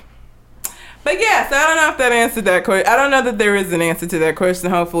sad. But yes, I don't know if that answered that question. I don't know that there is an answer to that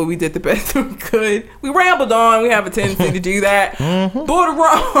question. Hopefully we did the best we could. We rambled on. We have a tendency to do that. Border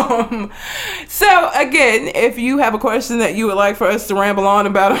wrong. So again, if you have a question that you would like for us to ramble on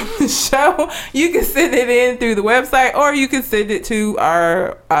about on the show, you can send it in through the website, or you can send it to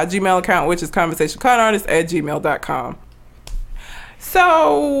our Gmail account, which is conversationconartist@gmail.com.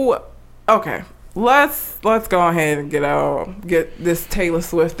 So, okay, let's go ahead and get this Taylor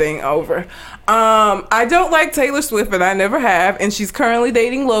Swift thing over. I don't like Taylor Swift, and I never have, and she's currently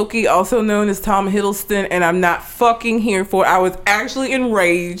dating Loki, also known as Tom Hiddleston, and I'm not fucking here for it. I was actually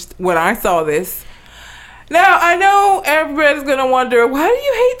enraged when I saw this. Now, I know everybody's going to wonder, why do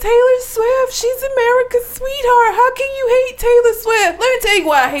you hate Taylor Swift? She's America's sweetheart. How can you hate Taylor Swift? Let me tell you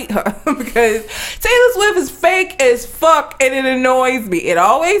why I hate her. Because Taylor Swift is fake as fuck, and it annoys me. It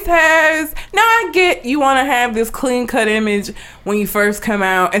always has. Now, I get you want to have this clean-cut image when you first come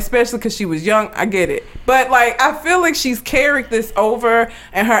out, especially because she was young. I get it. But, like, I feel like she's carried this over,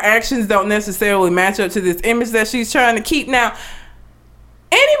 and her actions don't necessarily match up to this image that she's trying to keep. Now,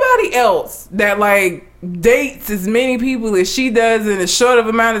 anybody anybody else that like dates as many people as she does in as short of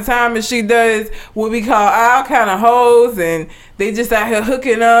amount of time as she does would be called all kind of hoes, and they just out here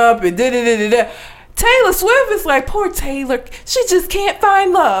hooking up and da-da-da-da-da. Taylor Swift is like, poor Taylor, she just can't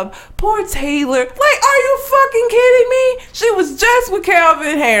find love. Poor Taylor. Like, are you fucking kidding me? She was just with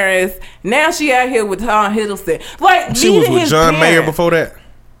Calvin Harris. Now she out here with Tom Hiddleston. Like, she was with John Mayer before that.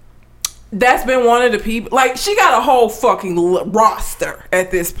 That's been one of the people. Like, she got a whole fucking roster at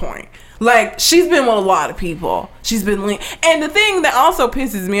this point. Like, she's been with a lot of people. She's been and the thing that also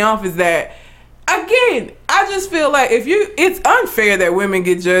pisses me off is that, again, I just feel like it's unfair that women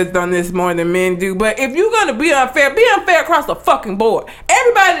get judged on this more than men do. But if you're gonna be unfair across the fucking board.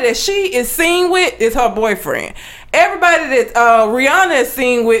 Everybody that she is seen with is her boyfriend. Everybody that Rihanna is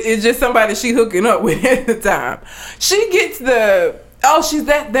seen with is just somebody she hooking up with at the time. She gets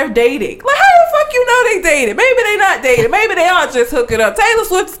they're dating. Like, how the fuck you know they dated? Maybe they not dating. Maybe they are just hooking up. Taylor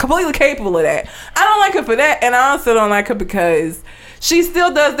Swift's completely capable of that. I don't like her for that, and I also don't like her because she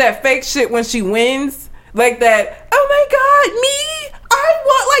still does that fake shit when she wins. Like that, oh my God, me? I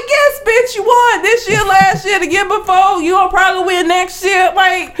won. Like, yes, bitch, you won this year, last year, the year before. You'll probably win next year.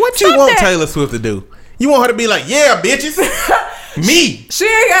 Like, what you want Taylor Swift to do? You want her to be like, yeah, bitches? Me. She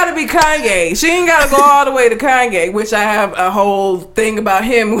ain't gotta be Kanye. She ain't gotta go all the way to Kanye, which I have a whole thing about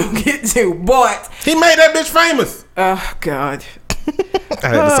him we'll get to. But he made that bitch famous. Oh God. I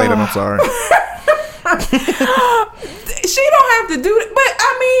had to say that. I'm sorry. She don't have to do it, but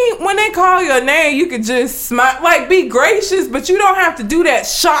I mean, when they call your name, you could just smile, like, be gracious, but you don't have to do that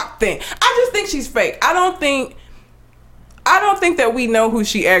shock thing. I just think she's fake. I don't think that we know who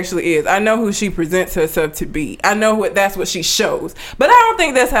she actually is. I know who she presents herself to be. I know that's what she shows. But I don't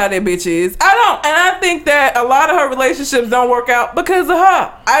think that's how that bitch is. I don't. And I think that a lot of her relationships don't work out because of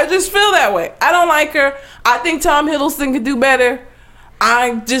her. I just feel that way. I don't like her. I think Tom Hiddleston could do better.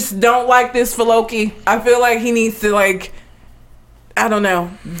 I just don't like this for Loki. I feel like he needs to, like, I don't know,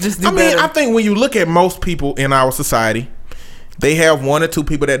 just do better. I think when you look at most people in our society, they have one or two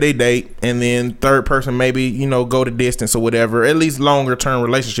people that they date, and then third person maybe, go the distance or whatever, at least longer term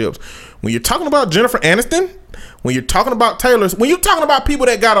relationships. When you're talking about Jennifer Aniston, when you're talking about Taylor, when you're talking about people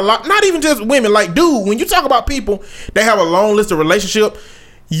that got a lot, not even just women, like, dude, when you talk about people that have a long list of relationships,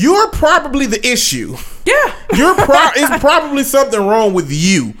 you're probably the issue. Yeah. It's probably something wrong with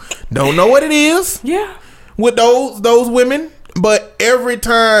you. Don't know what it is. Yeah. With those women. But every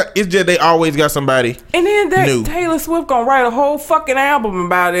time, it's just they always got somebody. And then Taylor Swift gonna write a whole fucking album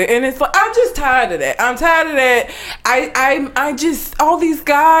about it, and it's like, I'm just tired of that. I'm tired of that. I just, all these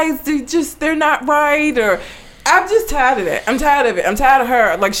guys, they're not right, or I'm just tired of that. I'm tired of it. I'm tired of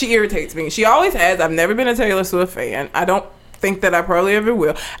her. Like, she irritates me. She always has. I've never been a Taylor Swift fan. I don't think that I probably ever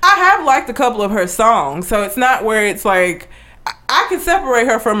will. I have liked a couple of her songs, so it's not where it's like, I can separate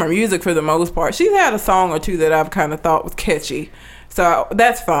her from her music for the most part. She's had a song or two that I've kind of thought was catchy, so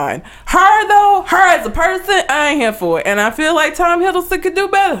that's fine. Her though, her as a person, I ain't here for it, and I feel like Tom Hiddleston could do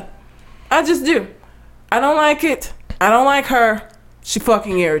better. I just do. I don't like it. I don't like her. She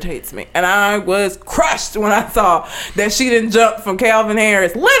fucking irritates me, and I was crushed when I saw that she didn't jump from Calvin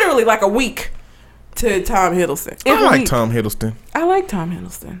Harris literally like a week to Tom Hiddleston. I like Tom Hiddleston. I like Tom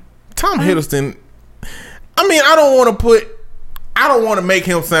Hiddleston. Tom Hiddleston. I mean, I don't want to make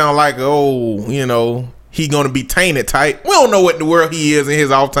him sound like, he gonna be tainted type. We don't know what in the world he is in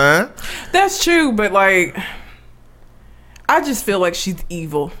his off time. That's true, but like, I just feel like she's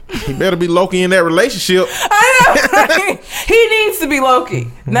evil. He better be Loki in that relationship. I know. Right? He needs to be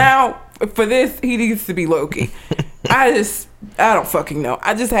Loki. Now, for this, he needs to be Loki. I don't fucking know.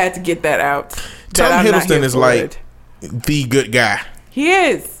 I just had to get that out. Tom Hiddleston is like the good guy. He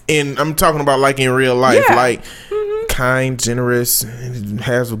is. And I'm talking about like in real life. Yeah. Like, kind, generous,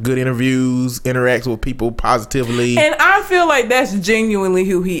 has good interviews, interacts with people positively. And I feel like that's genuinely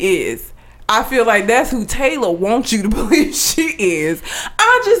who he is. I feel like that's who Taylor wants you to believe she is.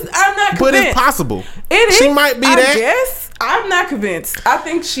 I'm not convinced. But it's possible. It is. She might be that. Yes. I'm not convinced. I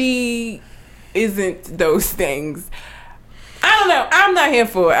think she isn't those things. I don't know. I'm not here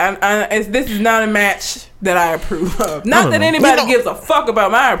for it. This is not a match that I approve of. Not that anybody gives a fuck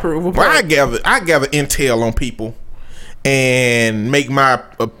about my approval. But I gather intel on people and make my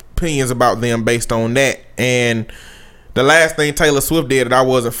opinions about them based on that. And the last thing Taylor Swift did that I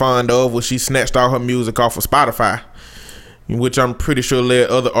wasn't fond of was she snatched all her music off of Spotify, which I'm pretty sure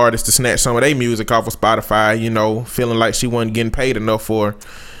led other artists to snatch some of their music off of Spotify, feeling like she wasn't getting paid enough for,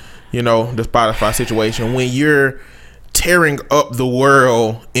 the Spotify situation. When you're tearing up the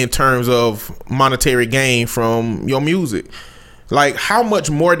world in terms of monetary gain from your music, like, how much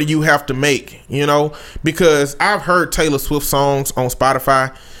more do you have to make? Because I've heard Taylor Swift songs on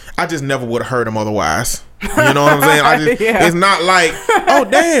Spotify. I just never would have heard them otherwise. You know what I'm saying? It's not like, oh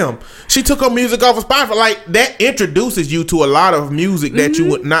damn, she took her music off of Spotify. Like, that introduces you to a lot of music that you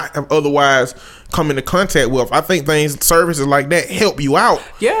would not have otherwise come into contact with. I think services like that help you out.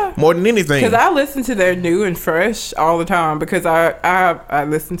 Yeah, more than anything. Because I listen to their new and fresh all the time because I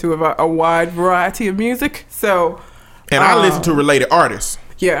listen to a wide variety of music. So, and I listen to related artists.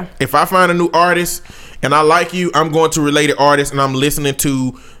 Yeah. If I find a new artist and I like you, I'm going to related artists and I'm listening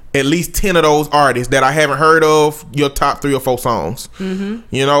to at least 10 of those artists that I haven't heard of, your top 3 or 4 songs. You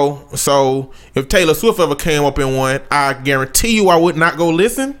know, so if Taylor Swift ever came up in one, I guarantee you I would not go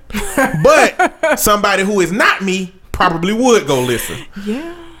listen. But somebody who is not me probably would go listen.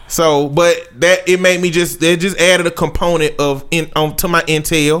 Yeah. So, but it made me it just added a component of to my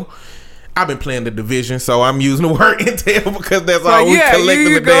intel. I've been playing The Division, so I'm using the word intel because that's all we collect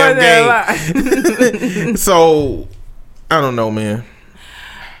in the damn game. So, I don't know, man.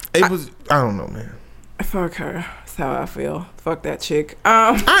 I don't know, man. Fuck her. That's how I feel. Fuck that chick.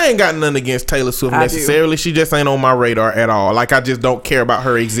 I ain't got nothing against Taylor Swift necessarily. She just ain't on my radar at all. Like, I just don't care about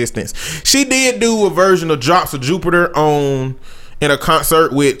her existence. She did do a version of Drops of Jupiter in a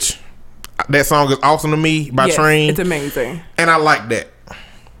concert, which that song is awesome to me by Train. It's amazing. And I like that.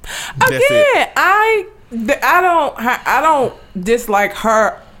 Again, I don't dislike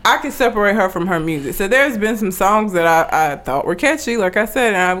her. I can separate her from her music. So there's been some songs that I thought were catchy, like I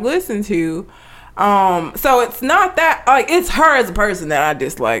said, and I've listened to. So it's not that, like, it's her as a person that I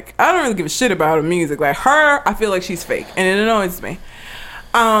dislike. I don't really give a shit about her music. Like, her, I feel like she's fake, and it annoys me.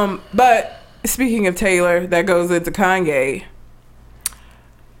 But speaking of Taylor, that goes into Kanye.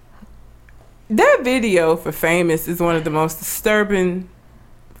 That video for Famous is one of the most disturbing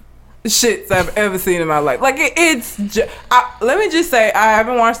shits I've ever seen in my life. Like, let me just say, I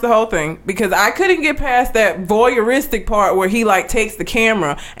haven't watched the whole thing because I couldn't get past that voyeuristic part where he like takes the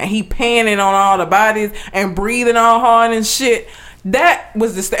camera and he panning on all the bodies and breathing all hard and shit. That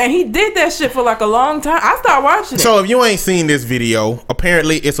was and he did that shit for like a long time. I started watching it. So if you ain't seen this video,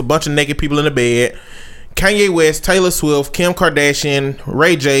 apparently it's a bunch of naked people in the bed. Kanye West, Taylor Swift, Kim Kardashian,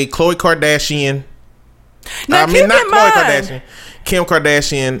 Ray J, Khloe Kardashian. Now, Khloe Kardashian. Kim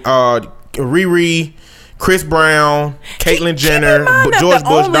Kardashian, Riri, Chris Brown, Caitlyn Jenner, George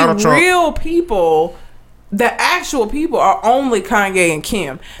Bush, Donald Trump. Real people, the actual people are only Kanye and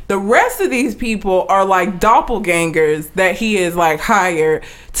Kim. The rest of these people are like doppelgangers that he is like hired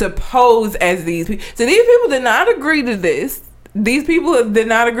to pose as these people. So these people did not agree to this. These people did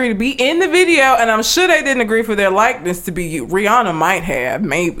not agree to be in the video, and I'm sure they didn't agree for their likeness to be you. Rihanna might have,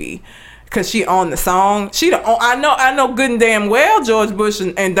 maybe. Because she on the song. I know good and damn well George Bush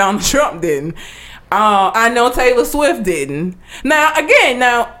and Donald Trump didn't. I know Taylor Swift didn't. Now,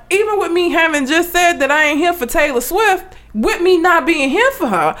 even with me having just said that I ain't here for Taylor Swift, with me not being here for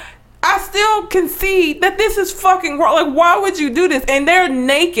her, I still concede that this is fucking wrong. Like, why would you do this? And they're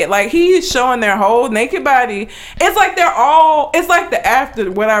naked. Like, he's showing their whole naked body. It's like it's like the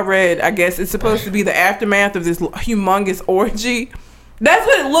after, what I read, I guess, it's supposed to be the aftermath of this humongous orgy. That's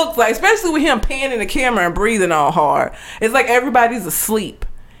what it looks like, especially with him panning the camera and breathing all hard. It's like everybody's asleep.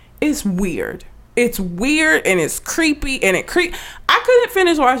 It's weird. It's weird and it's creepy and I couldn't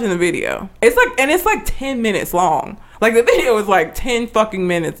finish watching the video. It's like 10 minutes long. Like, the video is like 10 fucking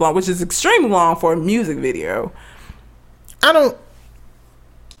minutes long, which is extremely long for a music video. I don't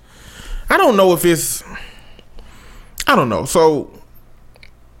know if it's, I don't know. So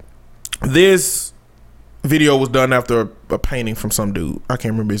this video was done after a painting from some dude. I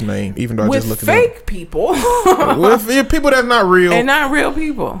can't remember his name, even though I just looked at it up. With fake people. With people that's not real. And not real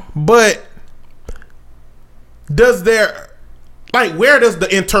people. But where does the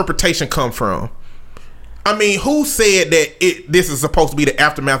interpretation come from? I mean, who said that this is supposed to be the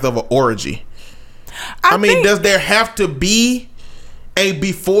aftermath of an orgy? I mean, does there have to be a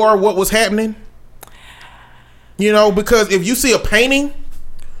before what was happening? You know, because if you see a painting,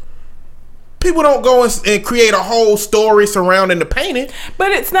 people don't go and create a whole story surrounding the painting. But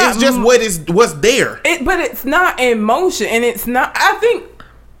it's not. It's just what's there. But it's not in motion, and it's not. I think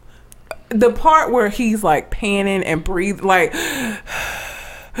the part where he's like panning and breathing, like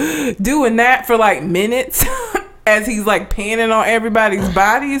doing that for like minutes as he's like panning on everybody's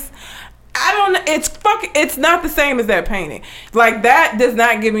bodies. I don't know. It's not the same as that painting. Like, that does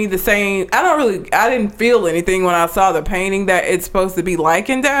not give me the same. I didn't feel anything when I saw the painting that it's supposed to be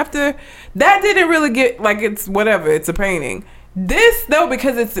likened after. That didn't really get, like, it's whatever. It's a painting. This, though,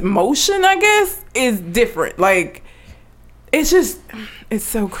 because it's motion, I guess, is different. Like, it's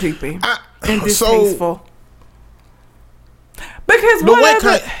so creepy and distasteful. Because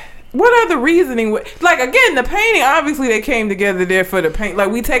what other reasoning would, like, again, the painting, obviously they came together there for the paint.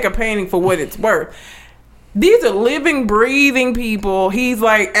 Like, we take a painting for what it's worth. These are living, breathing people. He's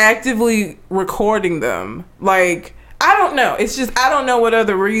like actively recording them. Like, I don't know. It's just, I don't know what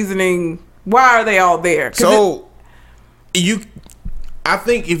other reasoning. Why are they all there? So I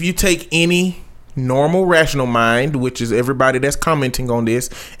think if you take any normal, rational mind, which is everybody that's commenting on this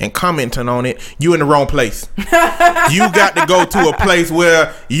and commenting on it, you in the wrong place. You got to go to a place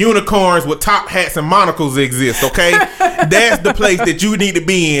where unicorns with top hats and monocles exist, okay? That's the place that you need to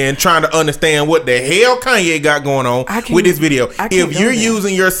be in, trying to understand what the hell Kanye got going on with this video. If you're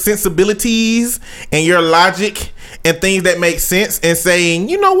using your sensibilities and your logic and things that make sense and saying,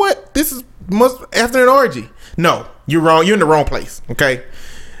 you know what, this is after an orgy. No, you're wrong. You're in the wrong place, okay?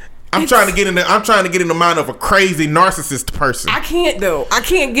 I'm trying to get in the mind of a crazy narcissist person. I can't though. I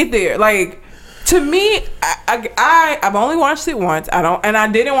can't get there. Like, to me, I've only watched it once. I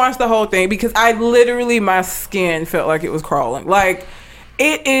didn't watch the whole thing because I literally, my skin felt like it was crawling. Like,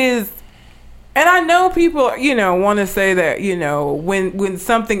 it is. And I know people, you know, want to say that, you know, when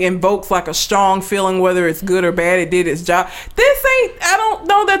something invokes like a strong feeling, whether it's good or bad, it did its job. I don't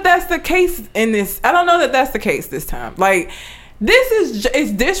know that that's the case in this. I don't know that that's the case this time. Like,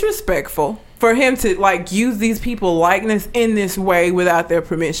 it's disrespectful for him to like use these people likeness in this way without their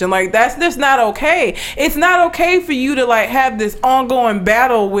permission. Like, that's just not okay. It's not okay for you to like have this ongoing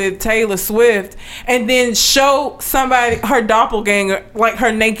battle with Taylor Swift and then show somebody her doppelganger, like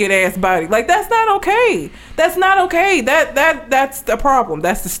her naked ass body. Like, that's not okay. That's not okay. That's the problem.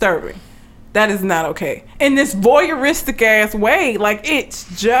 That's disturbing. That is not okay. In this voyeuristic ass way, like, it's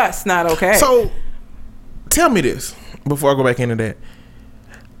just not okay. So tell me this before I go back into that,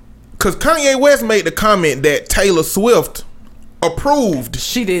 because Kanye West made the comment that Taylor Swift approved.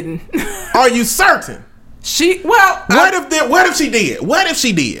 She didn't. Are you certain? What if she did? What if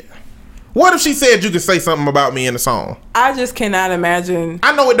she did? What if she said you could say something about me in the song? I just cannot imagine.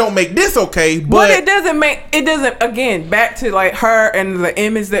 I know it don't make this okay, but it doesn't, again, back to like her and the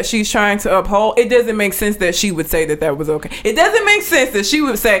image that she's trying to uphold, it doesn't make sense that she would say that was okay. It doesn't make sense that she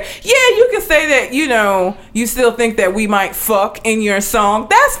would say, yeah, you can say that, you know, you still think that we might fuck in your song.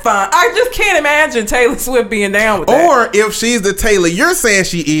 That's fine. I just can't imagine Taylor Swift being down with that. Or if she's the Taylor you're saying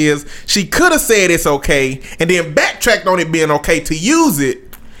she is, she could have said it's okay and then backtracked on it being okay to use it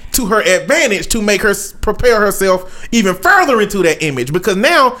to her advantage to make her prepare herself even further into that image, because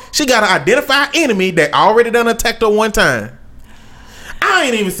now she got to identify an enemy that already done attacked her one time. I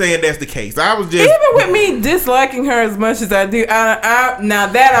ain't even saying that's the case. I was just, even with me disliking her as much as I do, I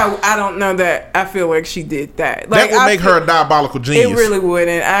don't know that I feel like she did that. Like, that would make her a diabolical genius. It really would,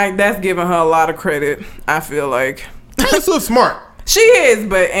 and that's giving her a lot of credit. I feel like Taylor Swift's smart. She is,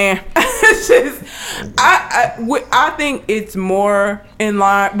 but it's just, I think it's more in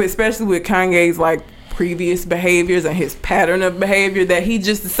line, but especially with Kanye's like previous behaviors and his pattern of behavior, that he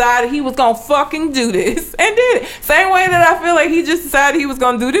just decided he was gonna fucking do this and did it. Same way that I feel like he just decided he was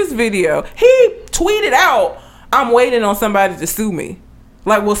gonna do this video. He tweeted out, "I'm waiting on somebody to sue me."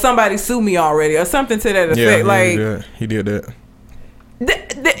 Like, will somebody sue me already, or something to that effect? Yeah, like, he did that.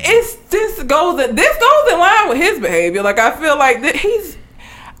 This goes in line with his behavior. Like, I feel like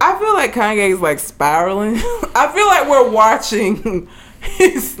Kanye's like spiraling. I feel like we're watching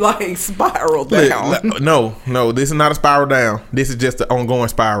his like spiral down. No, this is not a spiral down. This is just an ongoing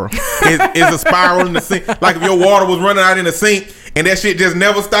spiral. It's a spiral in the sink. Like if your water was running out in the sink and that shit just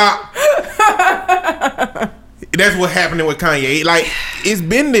never stopped. That's what's happening with Kanye. Like, it's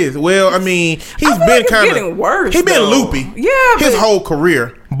been this. Well, I mean, he's been kind of getting worse. He's been loopy. Yeah, his whole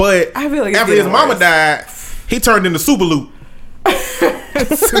career. But I feel like after his mama died, he turned into Super Loop.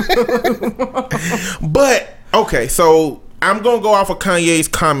 But okay, so I'm gonna go off of Kanye's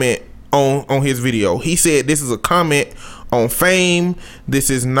comment on his video. He said this is a comment on fame. This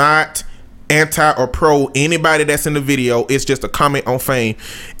is not anti or pro anybody that's in the video. It's just a comment on fame,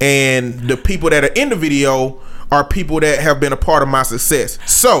 and the people that are in the video are people that have been a part of my success.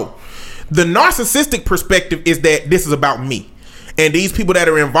 So the narcissistic perspective is that this is about me, and these people that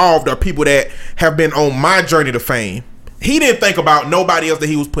are involved are people that have been on my journey to fame. He didn't think about nobody else that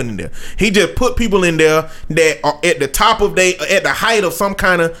he was putting in there. He just put people in there that are at the top of at the height of some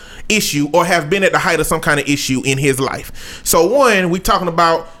kind of issue, or have been at the height of some kind of issue in his life. So one, we talking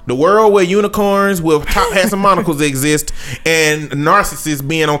about the world where unicorns with top hats and monocles exist, and narcissists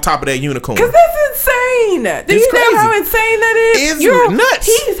being on top of that unicorn. Because that's insane. Do you know how insane that is? It's nuts.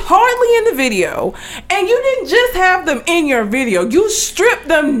 He's hardly in the video, and you didn't just have them in your video. You stripped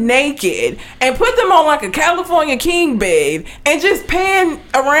them naked and put them on like a California king bed and just pan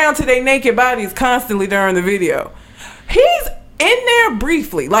around to their naked bodies constantly during the video. in there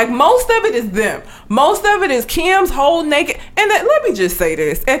briefly. Like, most of it is them. Most of it is Kim's whole naked. And let me just say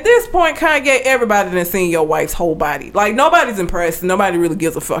this. At this point, Kanye, everybody done seen your wife's whole body. Like, nobody's impressed. Nobody really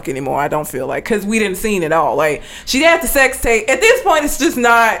gives a fuck anymore, I don't feel like. Because we didn't seen it all. Like, she had the sex tape. At this point, it's just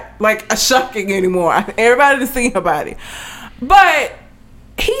not, like, a shocking anymore. Everybody done seen her body. But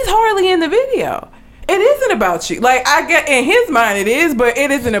he's hardly in the video. It isn't about you. Like, I get in his mind it is, but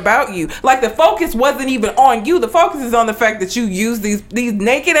it isn't about you. Like, the focus wasn't even on you. The focus is on the fact that you use these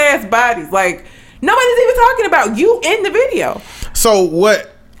naked ass bodies. Like, nobody's even talking about you in the video. So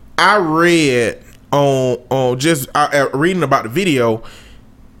what I read on just reading about the video,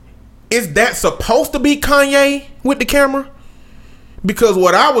 is that supposed to be Kanye with the camera? Because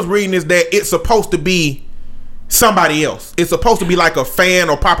what I was reading is that it's supposed to be somebody else. It's supposed to be like a fan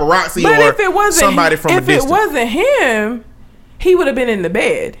or paparazzi, but or if it wasn't, somebody from a distance. If it wasn't him, he would have been in the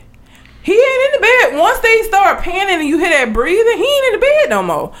bed. He ain't in the bed. Once they start panning and you hear that breathing, he ain't in the bed no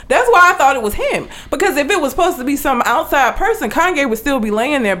more. That's why I thought it was him. Because if it was supposed to be some outside person, Kanye would still be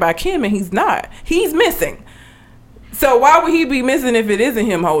laying there by Kim, and he's not. He's missing. So why would he be missing if it isn't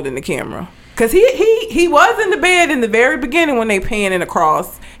him holding the camera? Because he was in the bed in the very beginning when they panning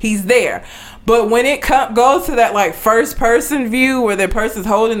across. He's there. But when it goes to that, like, first person view where the person's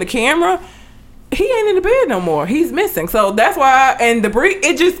holding the camera, he ain't in the bed no more. He's missing. So that's why,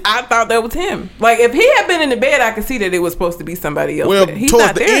 I thought that was him. Like, if he had been in the bed, I could see that it was supposed to be somebody else. Well, he's towards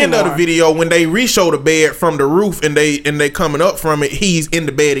not the there end anymore. of the video, when they re-show the bed from the roof and they coming up from it, he's in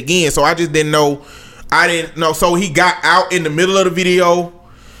the bed again. So I just didn't know. I didn't know. So he got out in the middle of the video.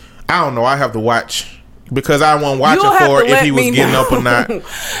 I don't know. I have to watch. Because I wasn't watching for if he was getting up or not.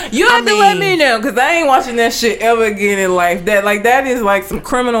 You have to let me know, because I ain't watching that shit ever again in life. That is like some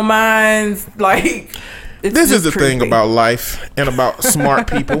Criminal Minds. Like, this is the thing about life and about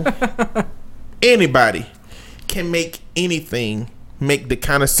smart people. Anybody can make anything make the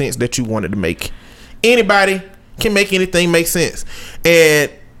kind of sense that you wanted to make. Anybody can make anything make sense.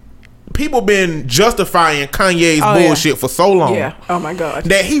 And people been justifying Kanye's bullshit for so long. Yeah. Oh my God.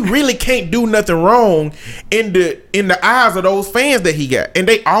 That he really can't do nothing wrong in the eyes of those fans that he got. And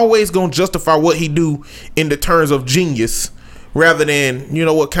they always gonna justify what he do in the terms of genius, rather than, you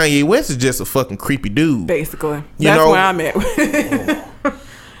know what, Kanye West is just a fucking creepy dude. Basically. That's where I'm at.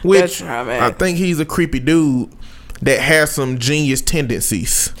 Which I think he's a creepy dude that has some genius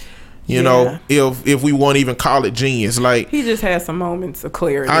tendencies. You know, if we won't even call it genius, like, he just has some moments of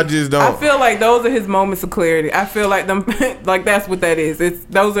clarity. I just don't. I feel like those are his moments of clarity. I feel like them, like, that's what that is. And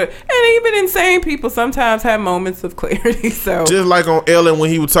even insane people sometimes have moments of clarity. So just like on Ellen when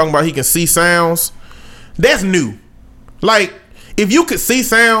he was talking about he can see sounds, that's new. Like, if you could see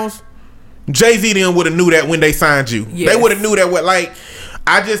sounds, Jay-Z then would have knew that when they signed you. Yes. They would have knew that. What, like,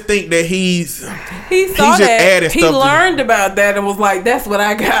 I just think that he saw that. He learned about that and was like, "That's what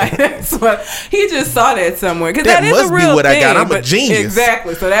I got." That's what he just saw that somewhere, because that is a real thing. I got. I'm a genius.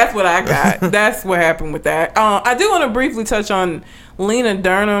 Exactly. So that's what I got. That's what happened with that. I do want to briefly touch on Lena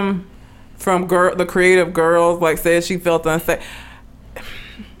Dunham from the Creative Girls. Like, said she felt unsafe.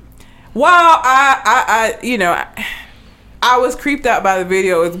 While I was creeped out by the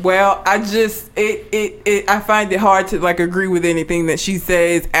video as well. I just I find it hard to, like, agree with anything that she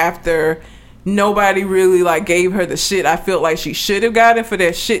says after nobody really, like, gave her the shit I felt like she should have gotten for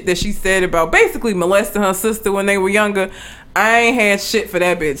that shit that she said about basically molesting her sister when they were younger. I ain't had shit for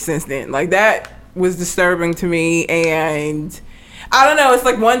that bitch since then. Like, that was disturbing to me, and I don't know. It's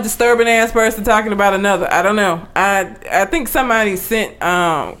like one disturbing ass person talking about another. I don't know. I think somebody sent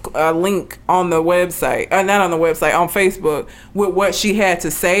a link on the website, not on the website, on Facebook, with what she had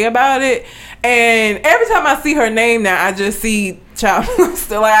to say about it. And every time I see her name now, I just see child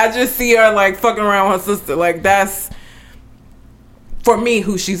molester. Like, I just see her, like, fucking around with her sister. Like, that's, for me,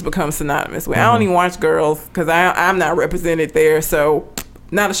 who she's become synonymous with. I don't even watch Girls because I'm not represented there, so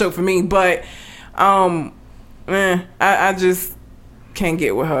not a show for me. But I just can't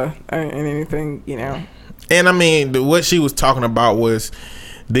get with her and anything, you know. And I mean, what she was talking about was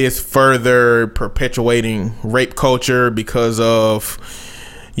this further perpetuating rape culture because of,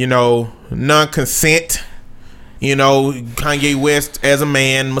 you know, non-consent. You know, Kanye West, as a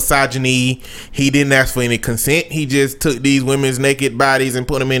man, misogyny. He didn't ask for any consent. He just took these women's naked bodies and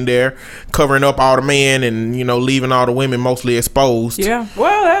put them in there, covering up all the men and, you know, leaving all the women mostly exposed. Yeah.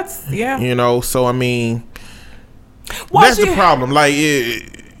 Well, that's, yeah. You know, so I mean, that's the problem. Like,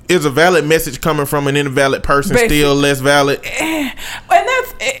 is a valid message coming from an invalid person still less valid? And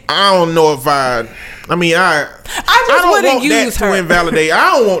that's I don't know if I just wouldn't use her. I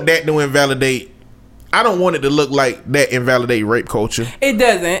don't want that to invalidate I don't want it to look like that invalidate rape culture. It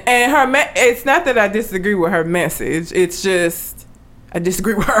doesn't. And it's not that I disagree with her message. It's just I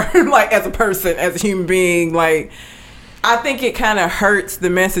disagree with her like as a person, as a human being. Like I think it kind of hurts the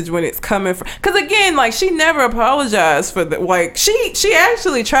message when it's coming from, because again, like she never apologized for the, like she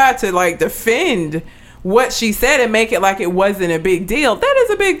actually tried to like defend what she said and make it like it wasn't a big deal. That is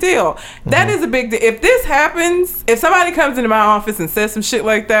a big deal. That is a big deal. If this happens, if somebody comes into my office and says some shit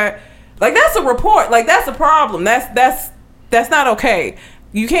like that, like that's a report. Like that's a problem. That's not okay.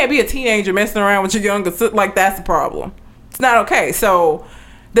 You can't be a teenager messing around with your younger sister. Like that's a problem. It's not okay. So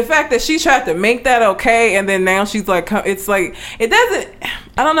the fact that she tried to make that okay, and then now she's like, it's like, it doesn't,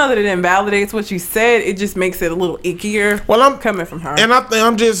 I don't know that it invalidates what you said. It just makes it a little ickier. Well, I'm coming from her. And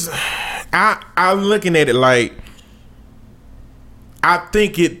I'm looking at it like, I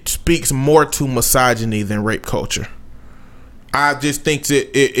think it speaks more to misogyny than rape culture. I just think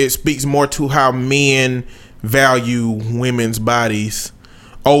that it speaks more to how men value women's bodies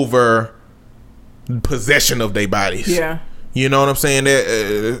over possession of their bodies. Yeah. You know what I'm saying?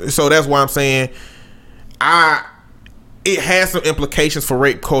 So that's why I'm saying it has some implications for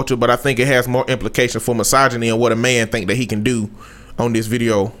rape culture, but I think it has more implications for misogyny and what a man think that he can do on this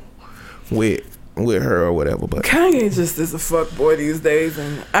video with her or whatever. But Kanye just is a fuckboy these days,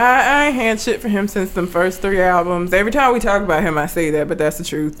 and I ain't had shit for him since them first 3 albums. Every time we talk about him, I say that, but that's the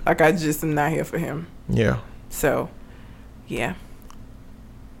truth. Like I just am not here for him. Yeah. So, yeah.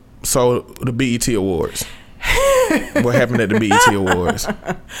 So the BET Awards. What happened at the BET Awards?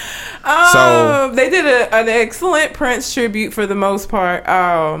 So they did an excellent Prince tribute for the most part.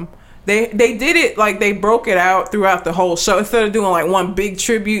 They did it like they broke it out throughout the whole show. Instead of doing like one big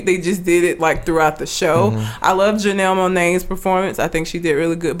tribute, they just did it like throughout the show. I love Janelle Monáe's performance. I think she did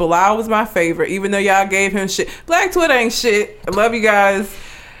really good. Bilal was my favorite, even though y'all gave him shit. Black Twitter ain't shit. I love you guys.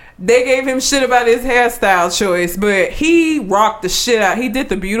 They gave him shit about his hairstyle choice, but he rocked the shit out. He did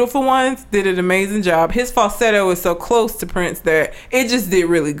the beautiful ones, did an amazing job. His falsetto is so close to Prince that it just did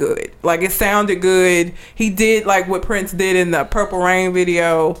really good. Like it sounded good. He did like what Prince did in the Purple Rain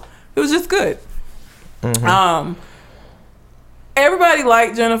video. It was just good. Everybody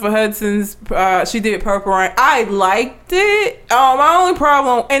liked Jennifer Hudson's. She did Purple Rain. I liked it. My only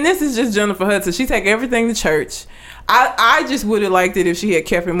problem, and this is just Jennifer Hudson, she take everything to church. I just would have liked it if she had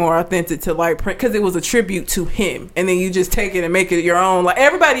kept it more authentic to like Prince, because it was a tribute to him, and then you just take it and make it your own. Like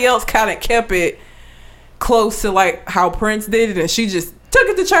everybody else kind of kept it close to like how Prince did it, and she just took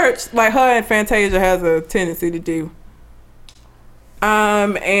it to church like her and Fantasia has a tendency to do.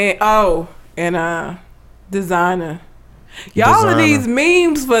 Designer. Y'all are these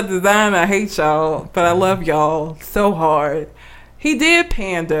memes for Designer. I hate y'all, but I love y'all so hard. He did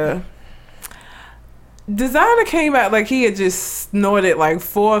Panda. Designer came out like he had just snorted like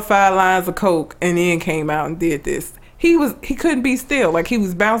 4 or 5 lines of coke and then came out and did this. He couldn't be still. Like he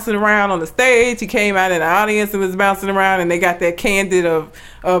was bouncing around on the stage. He came out in the audience and was bouncing around, and they got that candid of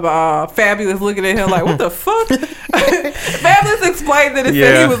Fabulous looking at him like, what the fuck? Fabulous explained that it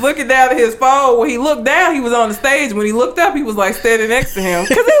said he was looking down at his phone. When he looked down, he was on the stage. When he looked up, he was like standing next to him,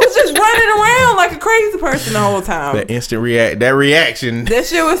 because he was just running around like a crazy person the whole time. That instant reaction. That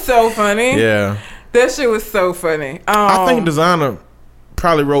shit was so funny. Yeah. That shit was so funny. I think Designer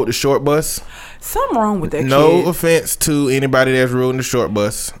probably rode the short bus. Something wrong with that kid. No offense to anybody that's riding the short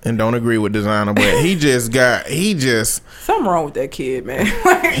bus and don't agree with Designer, but he just something wrong with that kid, man.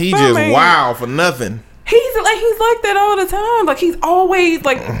 Like, he just wild for nothing. He's like that all the time. Like he's always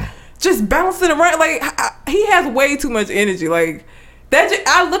like just bouncing around. Like he has way too much energy. Like that.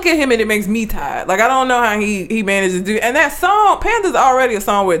 I look at him and it makes me tired. Like I don't know how he manages to do. And that song, Panda's already a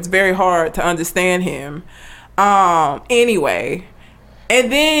song where it's very hard to understand him. Anyway. And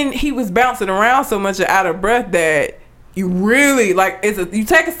then he was bouncing around so much out of breath that you really like you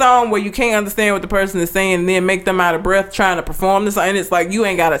take a song where you can't understand what the person is saying and then make them out of breath trying to perform this, and it's like you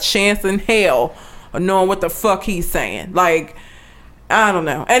ain't got a chance in hell of knowing what the fuck he's saying. Like I don't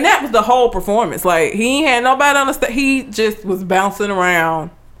know. And that was the whole performance. Like he ain't had nobody on the stage. He just was bouncing around.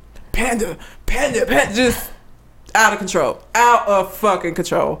 Panda, just out of control. Out of fucking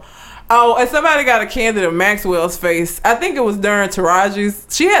control. Oh, and somebody got a candid of Maxwell's face. I think it was during Taraji's.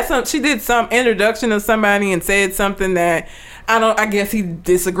 She did some introduction of somebody and said something that I guess he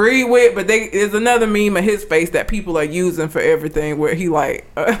disagreed with, but there's another meme of his face that people are using for everything where he like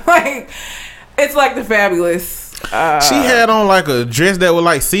it's like the Fabulous. She had on like a dress that was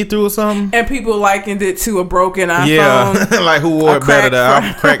like see-through or something, and people likened it to a broken iPhone. Yeah, like who wore it better,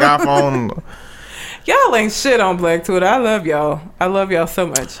 the crack iPhone. Y'all ain't shit on Black Twitter. I love y'all. I love y'all so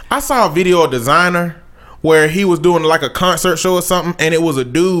much. I saw a video of Designer where he was doing like a concert show or something, and it was a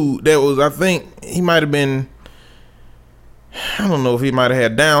dude that was, I think he might have been, I don't know if he might have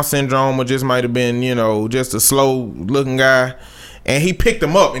had Down syndrome or just might have been, you know, just a slow looking guy, and he picked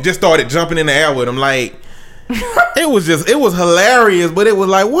him up and just started jumping in the air with him. Like, it was hilarious, but it was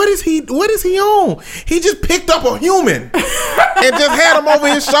like, what is he on? He just picked up a human and just had him over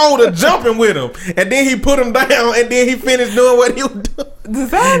his shoulder jumping with him, and then he put him down, and then he finished doing what he was doing.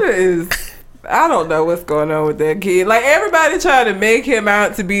 That is, I don't know what's going on with that kid. Like, everybody tried to make him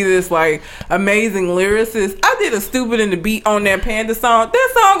out to be this like amazing lyricist. I did a Stupid in the Beat on that Panda song.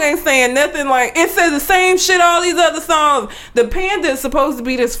 That song ain't saying nothing. Like, it says the same shit all these other songs. The Panda is supposed to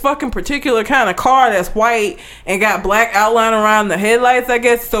be this fucking particular kind of car that's white and got black outline around the headlights, I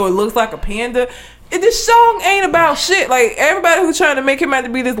guess, so it looks like a panda. This song ain't about shit. Like, everybody who's trying to make him out to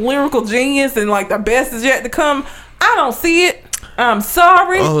be this lyrical genius and like the best is yet to come, I don't see it. I'm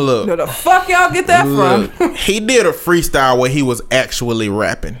sorry. Oh, look. Where the fuck y'all get that from? He did a freestyle where he was actually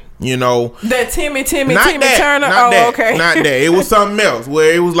rapping. You know, that Timmy Turner. Okay, not that. It was something else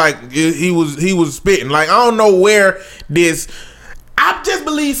where it was like he was spitting. Like, I don't know where this. I just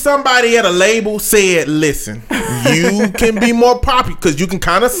believe somebody at a label said, "Listen, you can be more popular because you can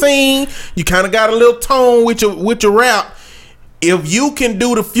kind of sing. You kind of got a little tone with your rap. If you can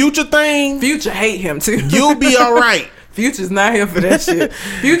do the Future thing, Future hate him too. You'll be all right." Future's not here for that shit.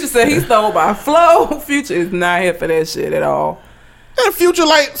 Future said he stole my flow. Future is not here for that shit at all. And Future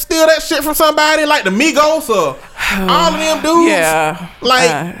like steal that shit from somebody like the Migos or all of them dudes. Yeah,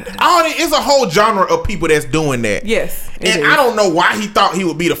 like it's a whole genre of people that's doing that. Yes, and I don't know why he thought he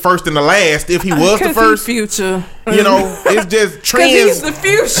would be the first and the last if he was the first. Future, you know, it's just trends. He's the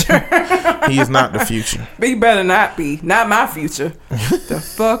future. He is not the future. But he better not be. Not my future. The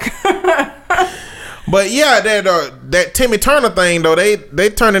fuck. But yeah, that Timmy Turner thing though, they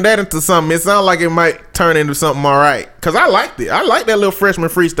turning that into something. It sounds like it might turn into something all right. Cause I liked it. I like that little freshman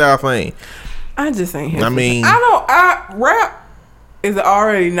freestyle thing. I just ain't here. Rap is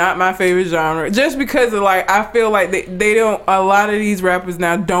already not my favorite genre, just because of like I feel like they don't. A lot of these rappers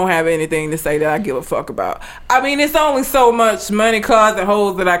now don't have anything to say that I give a fuck about. I mean, it's only so much money, cars, and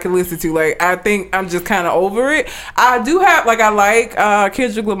hoes that I can listen to. Like, I think I'm just kind of over it. I do have I like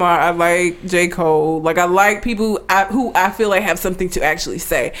Kendrick Lamar. I like J. Cole. Like, I like people who I feel like have something to actually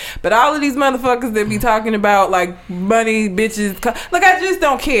say. But all of these motherfuckers that be talking about like money, bitches, like, I just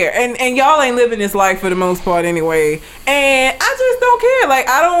don't care. And y'all ain't living this life for the most part anyway. And I just don't care. Like,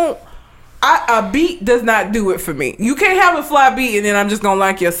 a beat does not do it for me. You can't have a fly beat and then I'm just gonna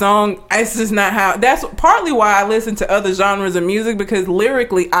like your song. It's just not how. That's partly why I listen to other genres of music, because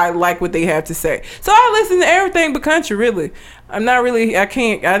lyrically I like what they have to say. So I listen to everything but country. Really, I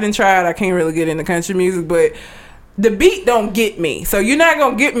didn't try it. I can't really get into country music, but the beat don't get me. So you're not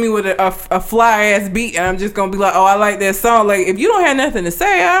gonna get me with a fly ass beat and I'm just gonna be like, oh, I like that song. Like, if you don't have nothing to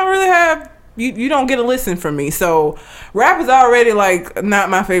say, I don't really have. You don't get a listen from me. So rap is already like not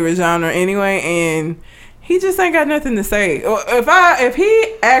my favorite genre anyway, and he just ain't got nothing to say. If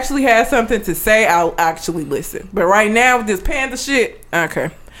he actually has something to say, I'll actually listen. But right now with this Panda shit, okay,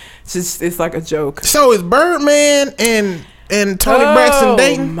 it's like a joke. So is Birdman and Tony Braxton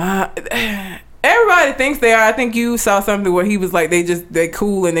dating? Everybody thinks they are. I think you saw something where he was like they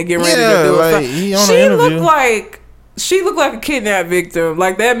cool and they get ready to do it. She looked like a kidnapped victim.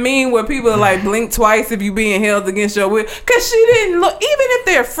 Like that meme where people are like, blink twice if you being held against your will. Because she didn't look, even if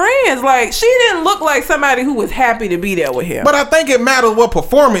they're friends, like, she didn't look like somebody who was happy to be there with him. But I think it matters what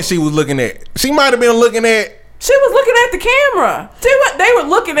performance she was looking at. She might have been looking at. She was looking at the camera. They were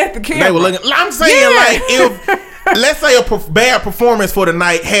looking at the camera. They were looking. I'm saying, like, if let's say a bad performance for the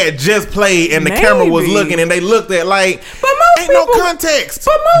night had just played and the camera was looking and they looked at like, but ain't no context.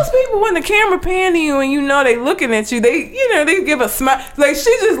 But most people, when the camera pan to you and you know they looking at you, they give a smile. Like,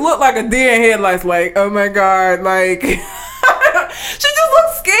 she just looked like a deer in headlights. Like, oh my god, like she just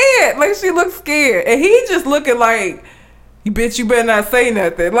looked scared. Like, she looked scared, and he just looking like, you bitch, you better not say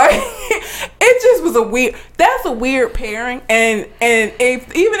nothing. Like, it just was that's a weird pairing. And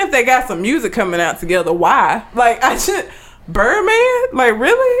even if they got some music coming out together, why? Like, Birdman? Like,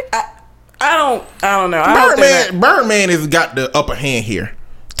 really? I don't know. Birdman has got the upper hand here.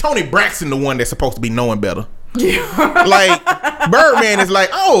 Tony Braxton, the one that's supposed to be knowing better. Yeah. Like, Birdman is like,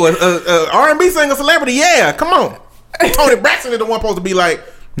 oh, R&B singer celebrity, yeah, come on. Tony Braxton is the one supposed to be like,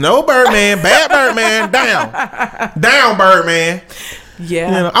 no, Birdman, bad Birdman, down Birdman. Yeah.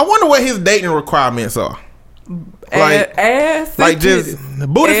 You know, I wonder what his dating requirements are. Like, ass, like just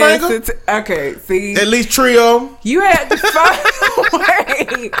booty finger. Okay, see, at least trio. You had to find a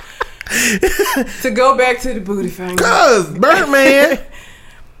way to go back to the booty finger. Cause Birdman.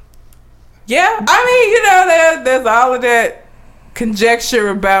 Yeah, I mean, there's all of that conjecture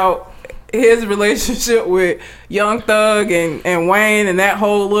about his relationship with Young Thug and Wayne and that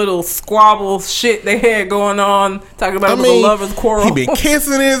whole little squabble shit they had going on, talking about the lovers quarrel. He been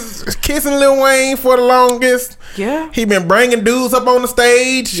kissing Lil Wayne for the longest. Yeah. He been bringing dudes up on the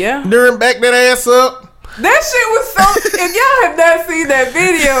stage. Yeah. During back that ass up. That shit was so. If y'all have not seen that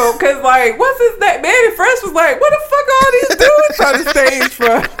video, cause like, what's his name? Manny Fresh was like, what the fuck all these dudes on the stage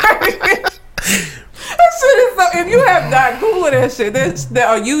for? That shit is so. If you have not Googled that shit, that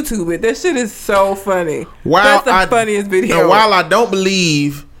on YouTube, that shit is so funny. That's the funniest video. And while I don't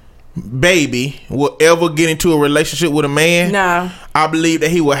believe Baby will ever get into a relationship with a man, I believe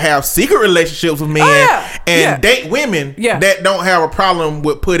that he will have secret relationships with men and date women that don't have a problem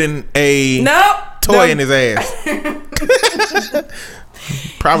with putting a toy in his ass.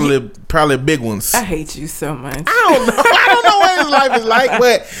 Probably big ones. I hate you so much. I don't know what his life is like,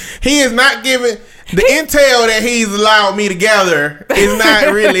 but he is not giving the intel that he's allowed me to gather is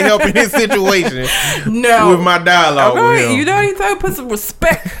not really helping his situation. No, with my dialogue with him. You know, you tell put some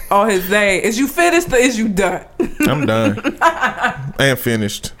respect on his name. Is you finished or is you done? I'm done. I am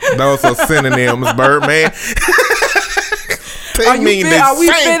finished. Those are synonyms, Birdman. Are we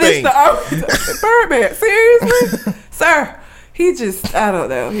finished? Birdman, seriously, sir? He just, I don't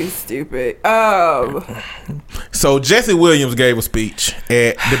know. He's stupid. So Jesse Williams gave a speech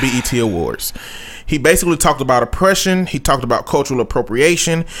at the BET Awards. He basically talked about oppression. He talked about cultural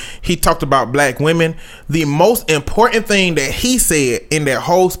appropriation. He talked about black women. The most important thing that he said in that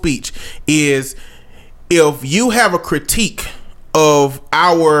whole speech is, if you have a critique of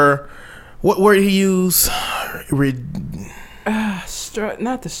our, what word did he use? Not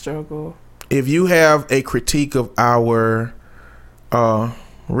the struggle. If you have a critique of our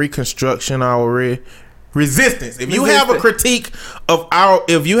reconstruction, our resistance. If you have a critique of our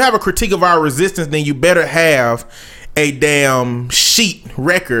resistance, then you better have a damn sheet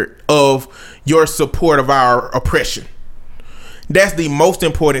record of your support of our oppression. That's the most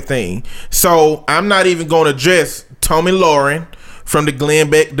important thing. So I'm not even going to address Tommy Lauren from the Glenn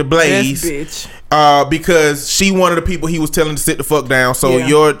Beck the Blaze, because she one of the people he was telling to sit the fuck down. So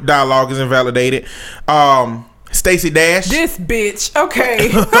your dialogue is invalidated. Stacey Dash. This bitch. Okay.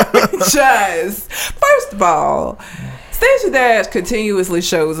 Just first of all, Stacey Dash continuously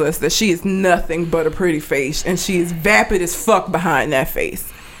shows us that she is nothing but a pretty face, and she is vapid as fuck behind that face.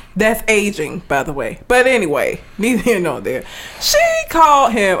 That's aging, by the way. But anyway, neither here nor there. She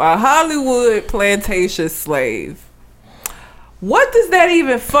called him a Hollywood plantation slave. What does that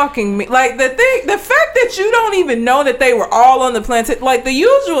even fucking mean? Like, the fact that you don't even know that they were all on the plantation, like the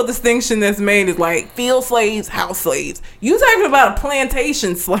usual distinction that's made is like field slaves, house slaves. You talking about a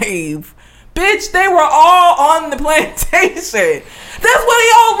plantation slave. Bitch, they were all on the plantation. That's where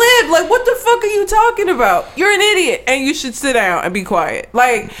they all lived. Like, what the fuck are you talking about? You're an idiot and you should sit down and be quiet.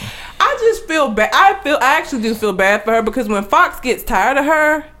 Like, I just feel bad. I actually do feel bad for her, because when Fox gets tired of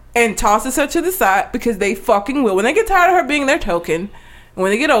her and tosses her to the side, because they fucking will. When they get tired of her being their token, when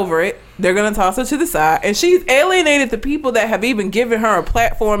they get over it, they're going to toss her to the side. And she's alienated the people that have even given her a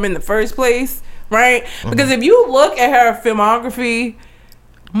platform in the first place, right? Mm-hmm. Because if you look at her filmography,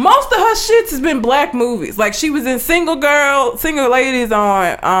 most of her shits has been black movies. Like, she was in Single Ladies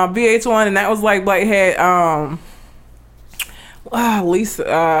on VH1, and that was like had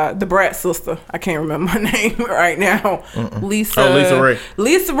Lisa, the Brat sister. I can't remember her name right now. Lisa Ray.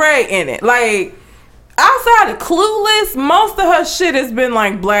 Lisa Ray in it. Like, outside of Clueless, most of her shit has been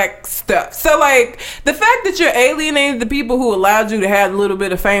like black stuff. So like, the fact that you're alienating the people who allowed you to have a little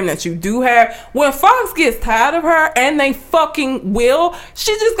bit of fame that you do have, when Fox gets tired of her, and they fucking will,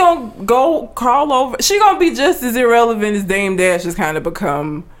 she just gonna go crawl over. She gonna be just as irrelevant as Dame Dash has kind of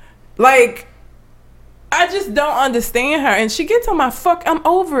become. Like, I just don't understand her, and she gets on my I'm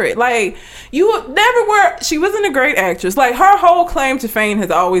over it. Like, you never were. She wasn't a great actress. Like, her whole claim to fame has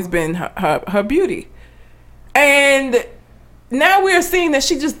always been her beauty, and now we're seeing that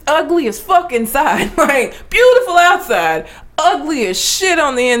she's just ugly as fuck inside. Like, beautiful outside, ugly as shit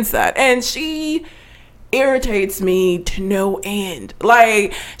on the inside, and she irritates me to no end.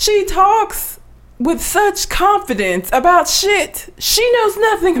 Like, she talks with such confidence about shit she knows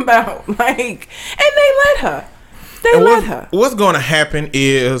nothing about. Like, and they let her. What's going to happen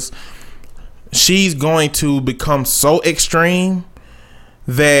is she's going to become so extreme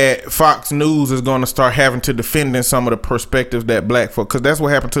that Fox News is going to start having to defend in some of the perspectives that black folk, because that's what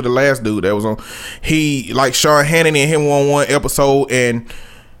happened to the last dude that was on. He, like, Sean Hannity and him on one episode, and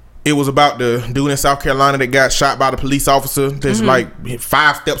it was about the dude in South Carolina that got shot by the police officer that's like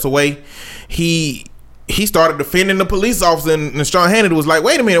 5 steps away. He he started defending the police officer, and Sean Hannity was like,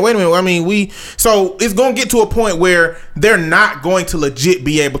 wait a minute. I mean, so it's going to get to a point where they're not going to legit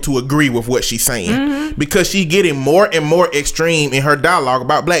be able to agree with what she's saying, because she's getting more and more extreme in her dialogue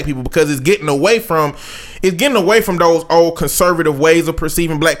about black people, because it's getting away from those old conservative ways of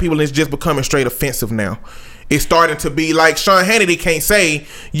perceiving black people, and it's just becoming straight offensive now. It's starting to be like Sean Hannity can't say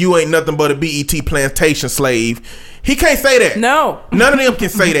you ain't nothing but a BET plantation slave. He can't say that. No. None of them can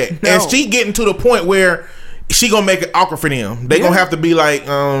say that. No. And she getting to the point where she gonna make it awkward for them. They gonna have to be like,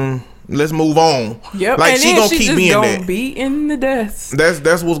 let's move on. Yep. Like, and she gonna keep being that. Be in the desk.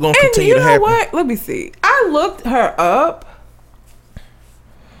 That's what's gonna continue to happen. And you know what? Let me see. I looked her up.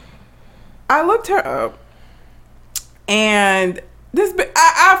 And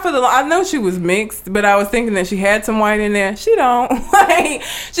I know she was mixed, but I was thinking that she had some white in there. She don't. Like,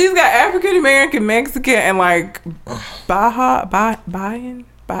 she's got African American, Mexican, and like Bajan.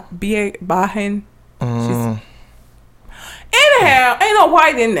 Anyhow, ain't no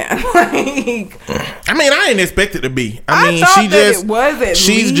white in there. Like, I mean, I didn't expect it to be. I mean,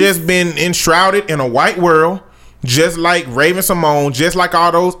 she's just been enshrouded in a white world. Just like Raven Simone, just like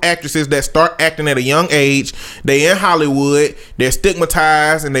all those actresses that start acting at a young age. They in Hollywood, they're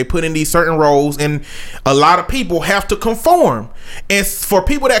stigmatized, and they put in these certain roles, and a lot of people have to conform. And for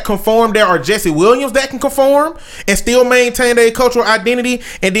people that conform, there are Jesse Williams that can conform and still maintain their cultural identity,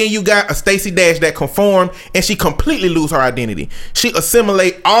 and then you got a Stacey Dash that conform, and she completely lose her identity. She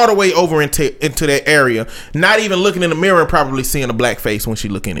assimilate all the way over into that area, not even looking in the mirror and probably seeing a black face when she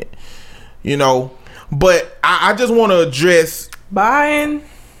look in it, you know. But I just want to address Bajan,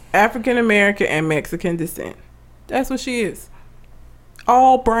 African American, and Mexican descent. That's what she is.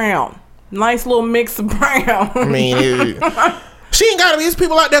 All brown. Nice little mix of brown. I mean, she ain't got to be. It's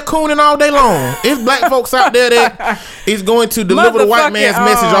people out there cooning all day long. It's black folks out there that is going to deliver the white man's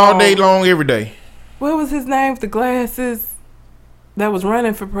message all day long, every day. What was his name with the glasses that was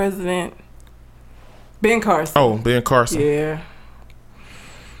running for president? Ben Carson. Oh, Ben Carson. Yeah.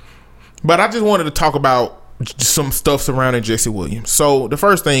 But I just wanted to talk about some stuff surrounding Jesse Williams. So the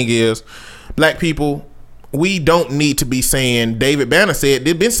first thing is, black people, we don't need to be saying David Banner said.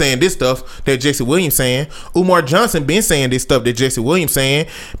 They've been saying this stuff that Jesse Williams saying. Umar Johnson been saying this stuff that Jesse Williams saying.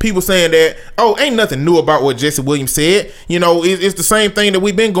 People saying that, oh, ain't nothing new about what Jesse Williams said. You know, it's the same thing that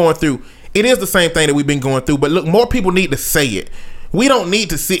we've been going through. It is the same thing that we've been going through. But look, more people need to say it. We don't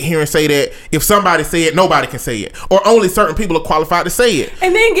need to sit here and say that if somebody say it, nobody can say it, or only certain people are qualified to say it.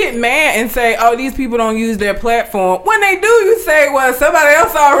 And then get mad and say, oh, these people don't use their platform. When they do, you say, well, somebody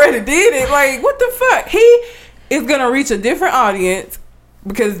else already did it. Like, what the fuck? He is going to reach a different audience,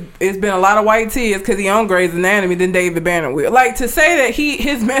 because it's been a lot of white tears because he on Grey's Anatomy than David Banner will. Like, to say that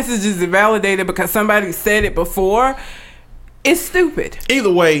his message is invalidated because somebody said it before is stupid.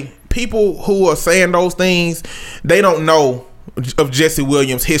 Either way, people who are saying those things, they don't know of Jesse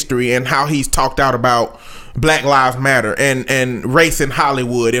Williams' history and how he's talked out about Black Lives Matter and race in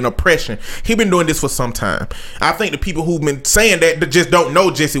Hollywood and oppression. He's been doing this for some time. I think the people who've been saying that just don't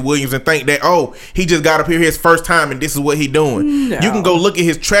know Jesse Williams and think that, oh, he just got up here his first time and this is what he doing. No. You can go look at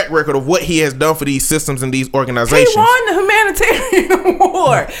his track record of what he has done for these systems and these organizations. He won the humanitarian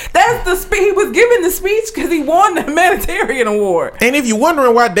award. That's the he was giving the speech because he won the humanitarian award. And if you're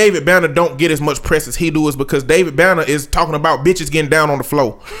wondering why David Banner don't get as much press as he do, is because David Banner is talking about bitches getting down on the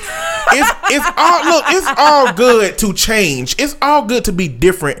floor. It's all good to change. It's all good to be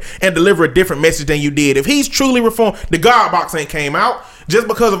different and deliver a different message than you did. If he's truly reformed, the God box ain't came out. Just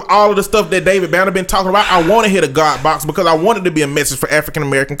because of all of the stuff that David Banner been talking about, I want to hear the God box because I want it to be a message for African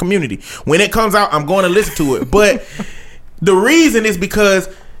American community. When it comes out, I'm going to listen to it. But the reason is because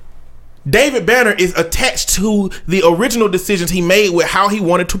David Banner is attached to the original decisions he made with how he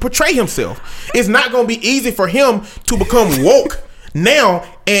wanted to portray himself. It's not going to be easy for him to become woke now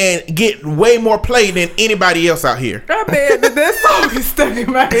and get way more play than anybody else out here. I bet that song is stuck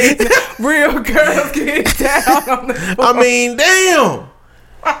in my head. Real girls get down on the floor. I mean, damn.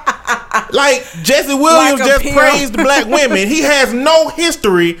 Like, Jesse Williams like just praised black women. He has no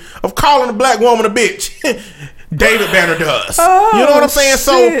history of calling a black woman a bitch. David Banner does. Oh, you know what I'm saying?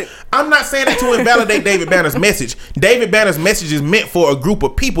 Shit. So I'm not saying that to invalidate David Banner's message. David Banner's message is meant for a group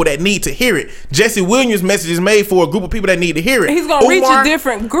of people that need to hear it. Jesse Williams' message is made for a group of people that need to hear it. He's gonna reach a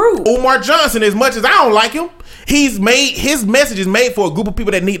different group. Umar Johnson, as much as I don't like him, his message is made for a group of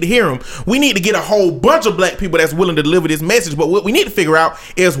people that need to hear him. We need to get a whole bunch of black people that's willing to deliver this message. But what we need to figure out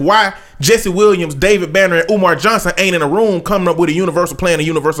is why Jesse Williams, David Banner, and Umar Johnson ain't in a room coming up with a universal plan, a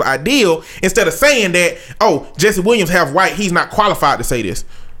universal ideal, instead of saying that, oh, Jesse Williams half white, he's not qualified to say this.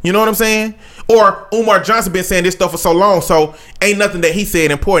 You know what I'm saying? Or Umar Johnson been saying this stuff for so long, so ain't nothing that he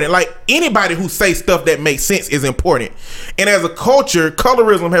said important. Like, anybody who say stuff that makes sense is important. And as a culture,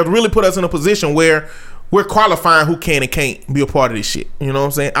 colorism has really put us in a position where we're qualifying who can and can't be a part of this shit. You know what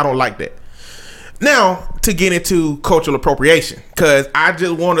I'm saying? I don't like that. Now, to get into cultural appropriation, because I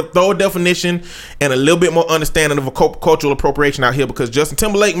just want to throw a definition and a little bit more understanding of a cultural appropriation out here, because Justin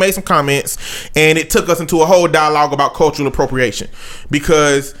Timberlake made some comments and it took us into a whole dialogue about cultural appropriation,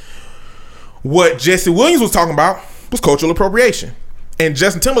 because what Jesse Williams was talking about was cultural appropriation. And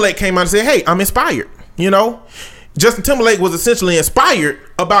Justin Timberlake came out and said, hey, I'm inspired. You know, Justin Timberlake was essentially inspired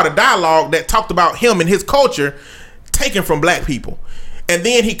about a dialogue that talked about him and his culture taken from black people. And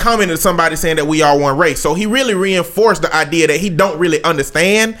then he commented to somebody saying that we are one race. So he really reinforced the idea that he don't really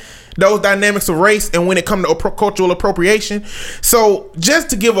understand those dynamics of race and when it comes to cultural appropriation. So just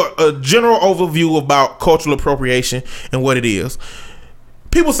to give a general overview about cultural appropriation and what it is.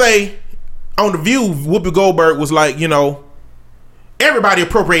 People say on The View, Whoopi Goldberg was like, you know, everybody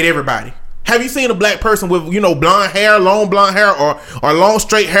appropriate everybody. Have you seen a black person with, you know, blonde hair, long blonde hair, or long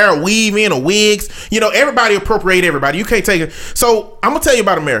straight hair, weave in, or wigs? You know, everybody appropriate everybody. You can't take it. So I'm gonna tell you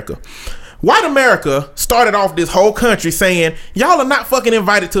about America. White America started off this whole country saying, y'all are not fucking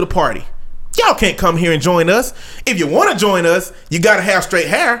invited to the party. Y'all can't come here and join us. If you want to join us, you gotta have straight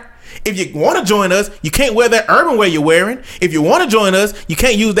hair. If you want to join us, you can't wear that urban wear you're wearing. If you want to join us, you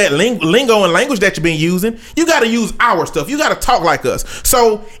can't use that lingo and language that you've been using. You got to use our stuff. You got to talk like us.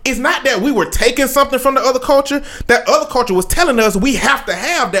 So it's not that we were taking something from the other culture. That other culture was telling us we have to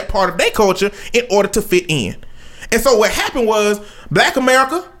have that part of their culture in order to fit in. And so what happened was Black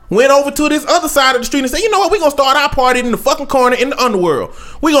America went over to this other side of the street and said, you know what, we're going to start our party in the fucking corner in the underworld.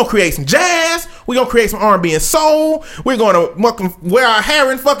 We're going to create some jazz. We're going to create some R&B and soul. We're going to wear our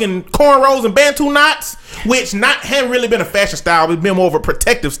hair in fucking cornrows and Bantu knots, which hadn't really been a fashion style. It's been more of a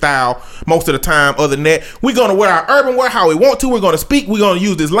protective style most of the time. Other than that, we're going to wear our urban wear how we want to. We're going to speak. We're going to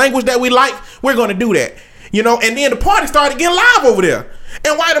use this language that we like. We're going to do that. You know, and then the party started getting live over there.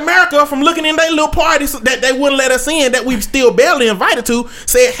 And white America, from looking in their little parties that they wouldn't let us in, that we still barely invited to,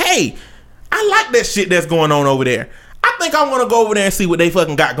 said, hey, I like that shit that's going on over there. I think I want to go over there and see what they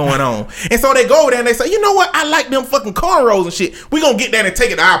fucking got going on. And so they go over there and they say, you know what? I like them fucking cornrows and shit. We're going to get that and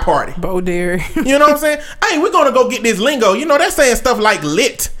take it to our party. Bo Derry. You know what I'm saying? Hey, we're going to go get this lingo. You know, they're saying stuff like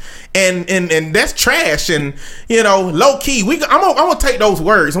lit. And that's trash, and you know, low key. I'm gonna take those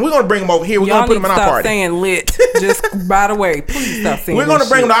words and we're gonna bring them over here. We're gonna put them in our party. Saying lit. Just by the way, please stop saying. We're gonna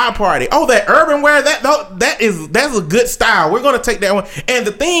bring them to our party. Oh, that urban wear, that's a good style. We're gonna take that one. And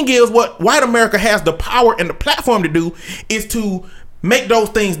the thing is, what white America has the power and the platform to do is to make those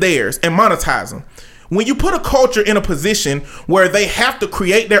things theirs and monetize them. When you put a culture in a position where they have to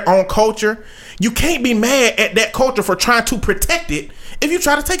create their own culture, you can't be mad at that culture for trying to protect it if you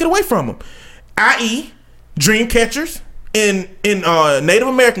try to take it away from them. I.e., dream catchers in Native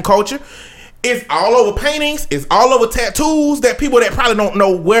American culture. It's all over paintings. It's all over tattoos that people that probably don't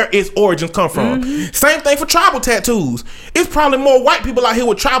know where its origins come from. Mm-hmm. Same thing for tribal tattoos. It's probably more white people out here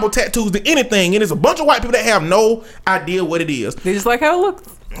with tribal tattoos than anything. And it's a bunch of white people that have no idea what it is. They just like how it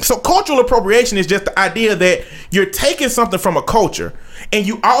looks. So cultural appropriation is just the idea that you're taking something from a culture and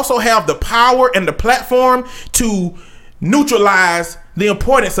you also have the power and the platform to neutralize the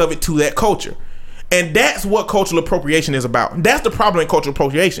importance of it to that culture. And that's what cultural appropriation is about. That's the problem in cultural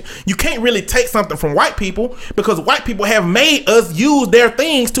appropriation. You can't really take something from white people because white people have made us use their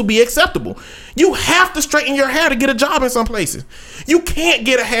things to be acceptable. You have to straighten your hair to get a job in some places. You can't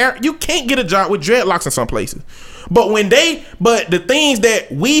get a job with dreadlocks in some places. But the things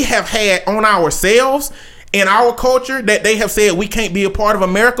that we have had on ourselves in our culture that they have said we can't be a part of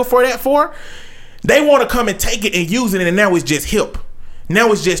America for, they want to come and take it and use it, and now it's just hip.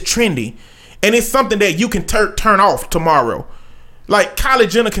 Now it's just trendy. And it's something that you can turn off tomorrow. Like Kylie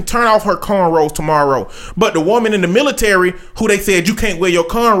Jenner can turn off her cornrows tomorrow. But the woman in the military who they said you can't wear your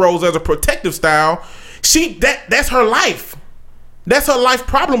cornrows as a protective style, that's her life. That's her life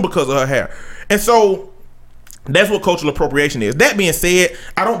problem because of her hair. And so that's what cultural appropriation is. That being said,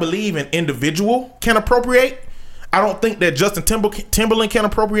 I don't believe an individual can appropriate. I don't think that Justin Timberlake can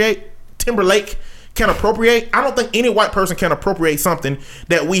appropriate. Timberlake can appropriate. I don't think any white person can appropriate something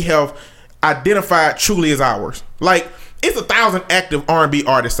that we have identified truly as ours. Like, it's 1,000 active R&B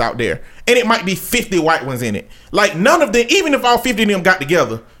artists out there, and it might be 50 white ones in it. Like, none of them, even if all 50 of them got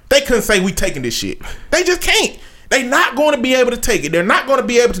together, they couldn't say we taking this shit. They just can't. They're not going to be able to take it. They're not going to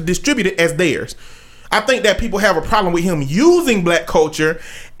be able to distribute it as theirs. I think that people have a problem with him using black culture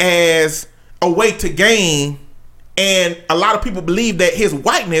as a way to gain, and a lot of people believe that his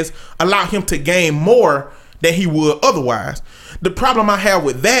whiteness allowed him to gain more than he would otherwise. the problem I have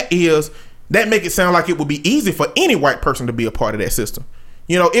with that is that make it sound like it would be easy for any white person to be a part of that system.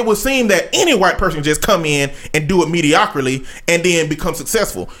 You know, it would seem that any white person can just come in and do it mediocrely and then become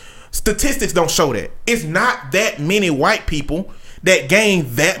successful. Statistics don't show that. It's not that many white people that gain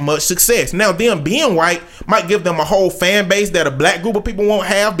that much success. Now, them being white might give them a whole fan base that a black group of people won't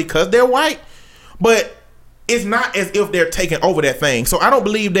have because they're white, but it's not as if they're taking over that thing. So I don't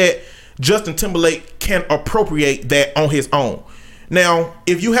believe that Justin Timberlake can appropriate that on his own. Now,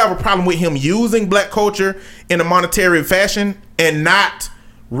 if you have a problem with him using black culture in a monetary fashion and not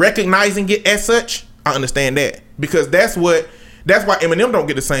recognizing it as such, I understand that, because that's why Eminem don't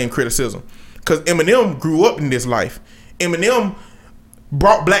get the same criticism, because Eminem grew up in this life. Eminem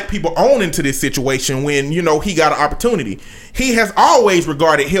brought black people on into this situation when, you know, he got an opportunity. He has always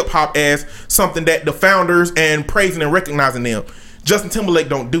regarded hip hop as something that the founders and praising and recognizing them. Justin Timberlake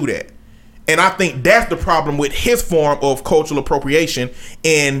don't do that. And I think that's the problem with his form of cultural appropriation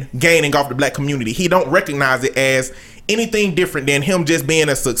and gaining off the black community. He don't recognize it as anything different than him just being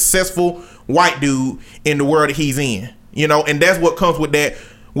a successful white dude in the world that he's in. You know, and that's what comes with that.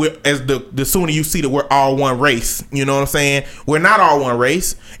 As the sooner you see that we're all one race, you know what I'm saying? We're not all one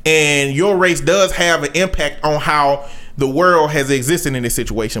race, and your race does have an impact on how the world has existed in this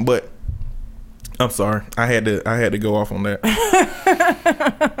situation. But I'm sorry, I had to go off on that.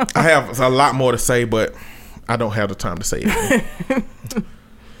 I have a lot more to say, but I don't have the time to say it.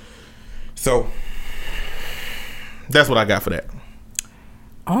 So that's what I got for that.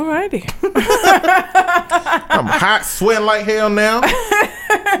 Alrighty. I'm hot, sweating like hell now.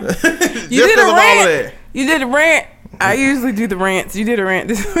 You did a rant. You did a rant. I usually do the rants. You did a rant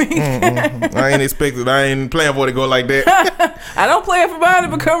this week. I ain't expected. I ain't planning for it to go like that. I don't plan for mine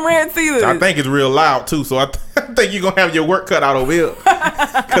to become rants either. I think it's real loud too, so I think you're gonna have your work cut out over here,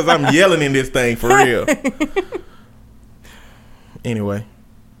 because I'm yelling in this thing for real. Anyway,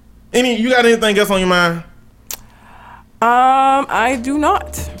 you got anything else on your mind? I do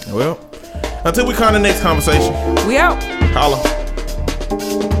not. Well, until we come to the next conversation. We out. Holla.